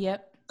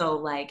 Yep. So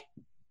like,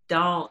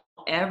 don't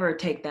ever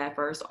take that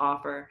first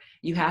offer.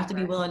 You have to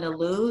be willing to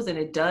lose, and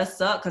it does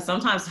suck because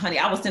sometimes, honey,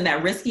 I will send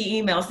that risky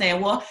email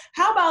saying, well,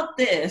 how about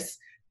this?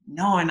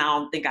 Knowing I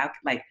don't think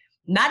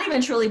not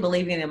even truly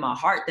believing in my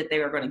heart that they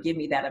were going to give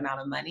me that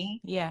amount of money.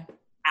 Yeah.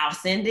 I'll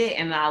send it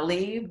and I'll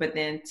leave. But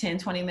then 10,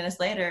 20 minutes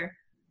later,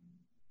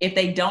 if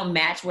they don't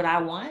match what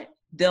I want,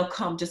 they'll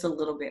come just a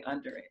little bit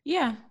under it.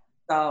 Yeah.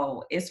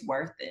 So it's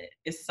worth it.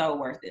 It's so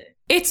worth it.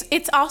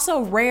 It's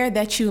also rare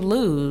that you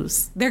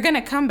lose. They're going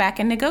to come back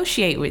and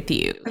negotiate with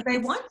you. Because they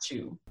want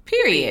you.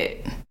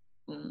 Period.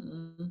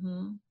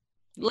 Mm-hmm.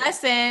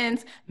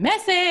 Lessons.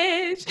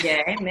 Message.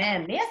 Yeah,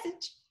 amen.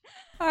 Message.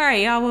 All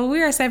right, y'all. Well,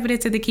 we are stepping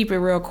into the Keep It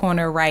Real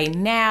corner right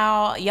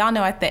now. Y'all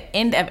know at the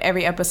end of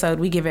every episode,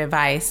 we give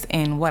advice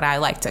in what I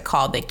like to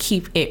call the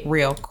Keep It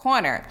Real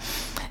corner.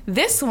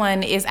 This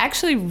one is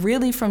actually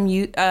really from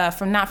not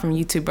from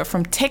YouTube, but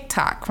from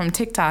TikTok.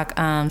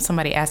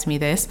 Somebody asked me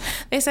this.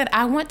 They said,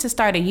 I want to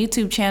start a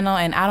YouTube channel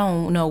and I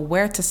don't know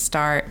where to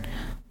start.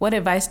 What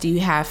advice do you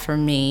have for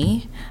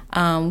me?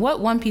 What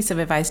one piece of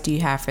advice do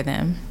you have for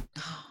them?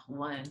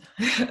 One.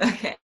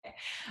 Okay.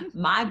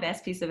 My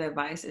best piece of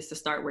advice is to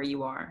start where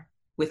you are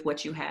with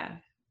what you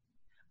have.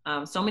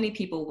 So many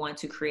people want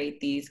to create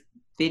these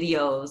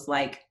videos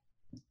like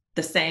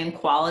the same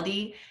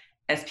quality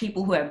as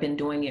people who have been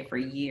doing it for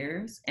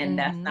years, and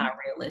that's not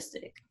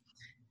realistic.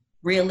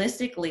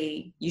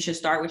 Realistically, you should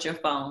start with your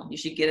phone. You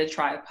should get a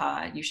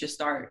tripod. You should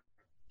start,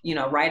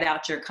 write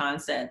out your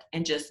concept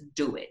and just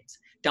do it.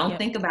 Don't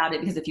think about it,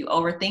 because if you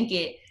overthink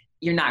it,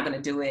 you're not going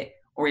to do it,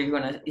 or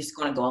it's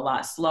going to go a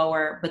lot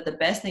slower. But the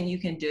best thing you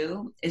can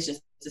do is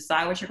just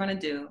decide what you're going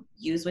to do,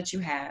 use what you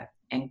have,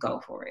 and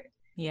go for it.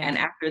 Yeah. And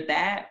after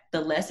that,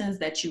 the lessons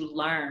that you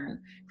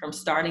learn from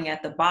starting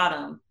at the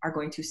bottom are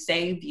going to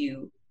save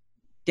you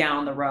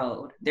down the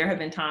road. There have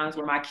been times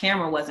where my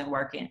camera wasn't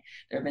working.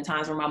 There have been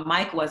times where my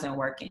mic wasn't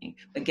working.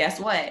 But guess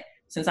what?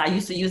 Since I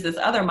used to use this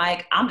other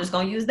mic, I'm just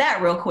going to use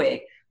that real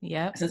quick.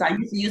 Yep. Since I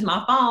used to use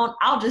my phone,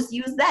 I'll just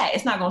use that.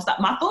 It's not going to stop.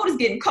 My food is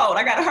getting cold.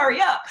 I got to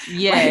hurry up.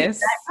 Yes.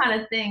 That kind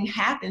of thing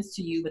happens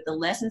to you. But the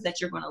lessons that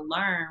you're going to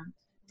learn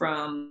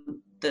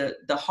from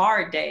the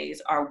hard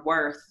days are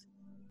worth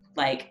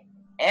like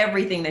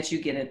everything that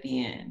you get at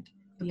the end.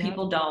 But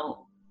people don't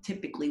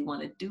typically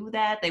want to do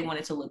that. They want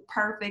it to look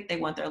perfect. They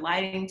want their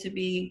lighting to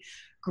be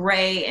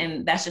great.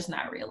 And that's just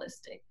not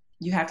realistic.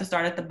 You have to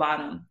start at the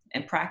bottom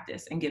and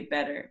practice and get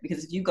better.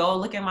 Because if you go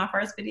look at my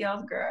first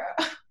videos, girl,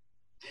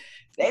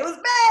 they was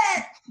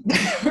bad.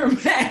 They were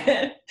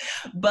bad.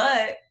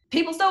 But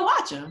people still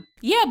watch them.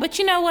 Yeah, but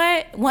you know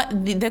what?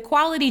 The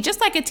quality, just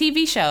like a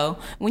TV show,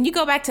 when you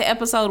go back to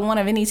episode 1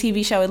 of any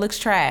TV show, it looks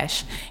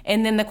trash.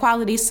 And then the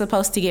quality is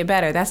supposed to get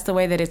better. That's the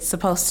way that it's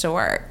supposed to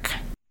work.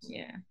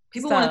 Yeah.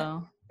 People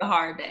want the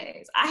hard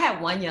days. I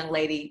had one young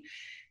lady,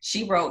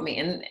 she wrote me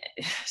and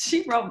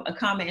she wrote a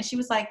comment and she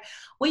was like,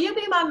 will you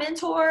be my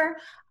mentor?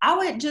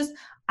 I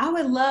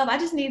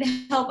just need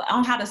help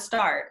on how to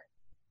start.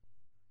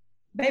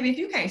 Baby, if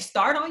you can't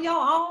start on your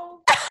own,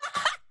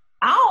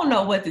 I don't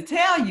know what to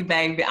tell you,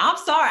 baby. I'm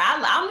sorry.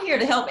 I'm here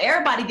to help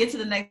everybody get to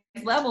the next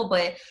level.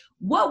 But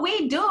what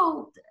we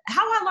do,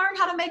 how I learned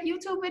how to make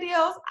YouTube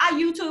videos, I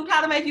YouTubed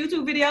how to make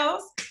YouTube videos.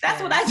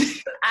 That's what I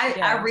did.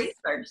 I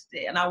researched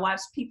it and I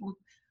watched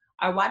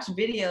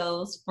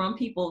videos from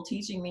people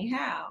teaching me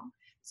how.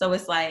 So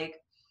it's like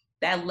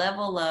that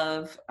level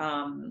of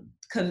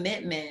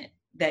commitment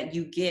that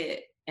you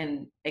get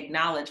and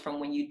acknowledge from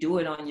when you do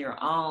it on your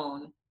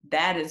own,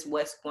 that is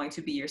what's going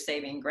to be your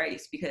saving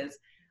grace, because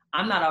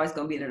I'm not always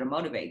going to be there to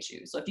motivate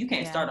you. So if you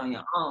can't start on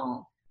your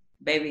own,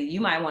 baby,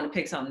 you might want to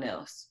pick something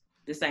else.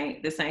 This ain't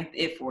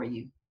it for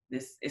you.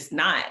 It's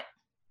not.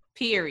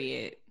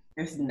 Period.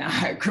 It's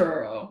not,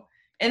 girl.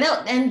 And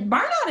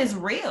burnout is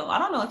real. I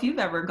don't know if you've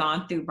ever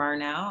gone through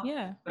burnout.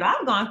 Yeah. But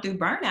I've gone through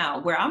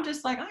burnout where I'm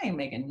just like, I ain't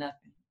making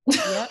nothing.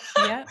 Yep.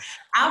 Yep.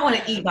 I want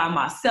to eat by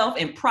myself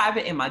in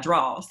private in my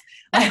drawers.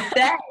 Like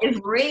that is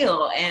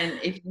real. And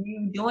if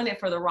you're doing it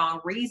for the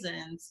wrong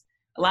reasons,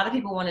 a lot of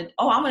people want to,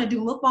 I'm going to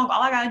do mukbang.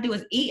 All I got to do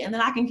is eat and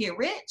then I can get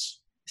rich.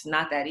 It's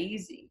not that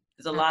easy.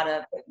 There's a lot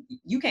of,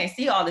 you can't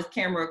see all this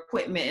camera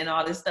equipment and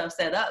all this stuff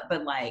set up,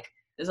 but like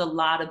there's a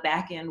lot of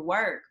back end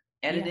work.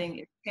 Editing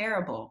is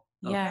terrible.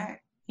 Okay? Yeah.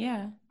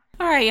 Yeah.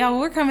 All right, y'all,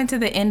 we're coming to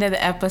the end of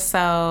the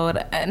episode.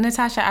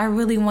 Natasha, I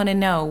really want to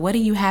know, what do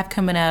you have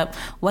coming up?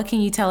 What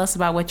can you tell us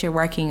about what you're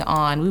working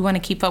on? We want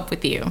to keep up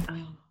with you.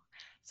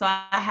 So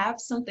I have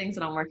some things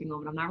that I'm working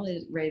on, but I'm not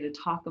really ready to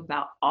talk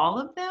about all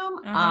of them.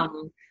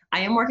 I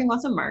am working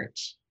on some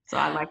merch. So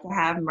I like to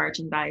have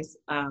merchandise.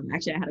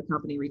 Actually, I had a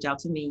company reach out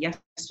to me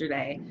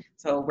yesterday.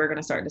 So we're going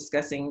to start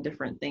discussing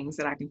different things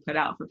that I can put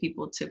out for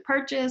people to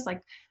purchase,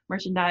 like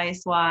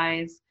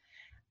merchandise-wise.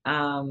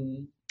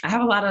 I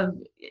have a lot of,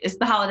 it's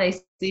the holiday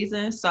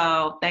season,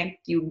 so thank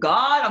you,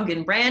 God, I'm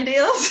getting brand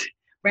deals.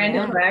 Brand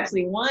deals I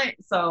actually want.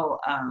 So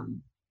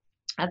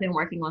I've been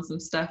working on some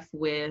stuff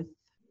with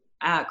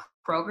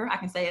Kroger. I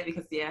can say it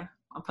because,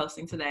 I'm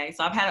posting today.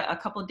 So I've had a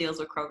couple of deals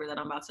with Kroger that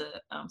I'm about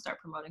to start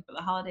promoting for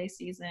the holiday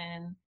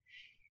season.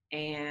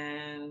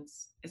 And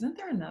isn't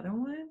there another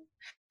one?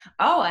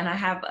 Oh, and I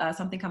have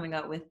something coming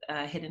up with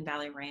Hidden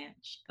Valley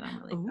Ranch that I'm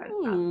really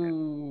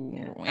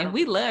excited about. And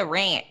we love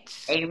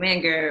ranch.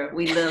 Amen, girl.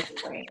 We love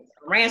ranch.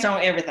 Ranch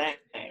on everything.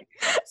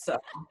 So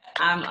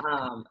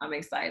I'm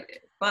excited.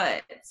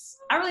 But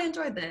I really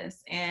enjoyed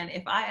this. And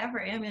if I ever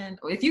am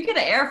if you get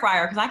an air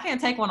fryer, because I can't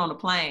take one on the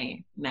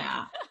plane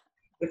now.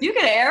 If you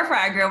get an air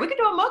fryer, girl, we can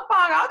do a mukbang.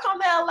 I'll come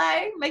to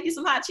LA, make you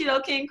some hot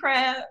Cheeto king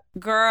crab.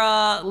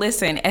 Girl,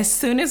 listen, as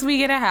soon as we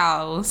get a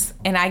house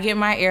and I get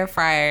my air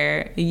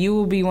fryer, you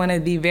will be one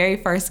of the very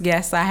first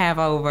guests I have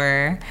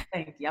over.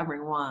 Thank you. I'll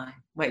bring wine.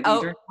 Wait, do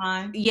you drink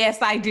wine?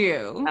 Yes, I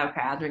do.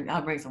 Okay,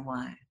 I'll bring some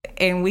wine.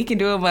 And we can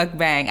do a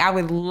mukbang. I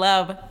would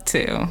love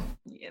to.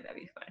 Yeah, that'd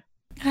be fun.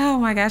 Oh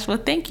my gosh. Well,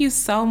 thank you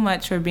so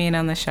much for being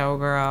on the show,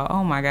 girl.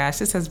 Oh my gosh.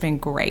 This has been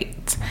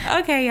great.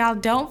 Okay, y'all,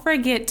 don't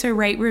forget to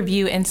rate,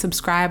 review, and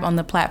subscribe on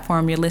the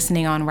platform you're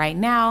listening on right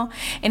now.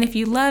 And if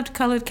you loved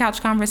Colored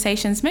Couch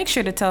Conversations, make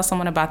sure to tell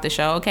someone about the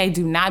show, okay?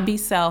 Do not be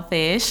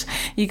selfish.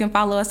 You can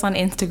follow us on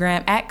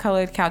Instagram at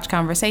Colored Couch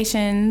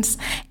Conversations.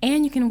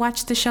 And you can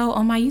watch the show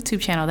on my YouTube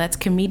channel. That's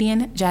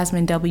comedian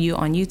Jasmine W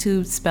on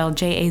YouTube, spelled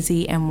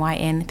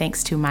JAZMYN,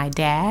 thanks to my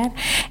dad.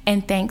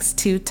 And thanks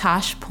to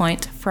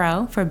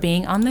ToshPointFro for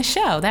being on the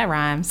show. That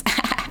rhymes.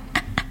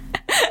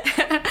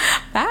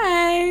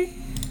 Bye.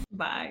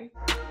 Bye.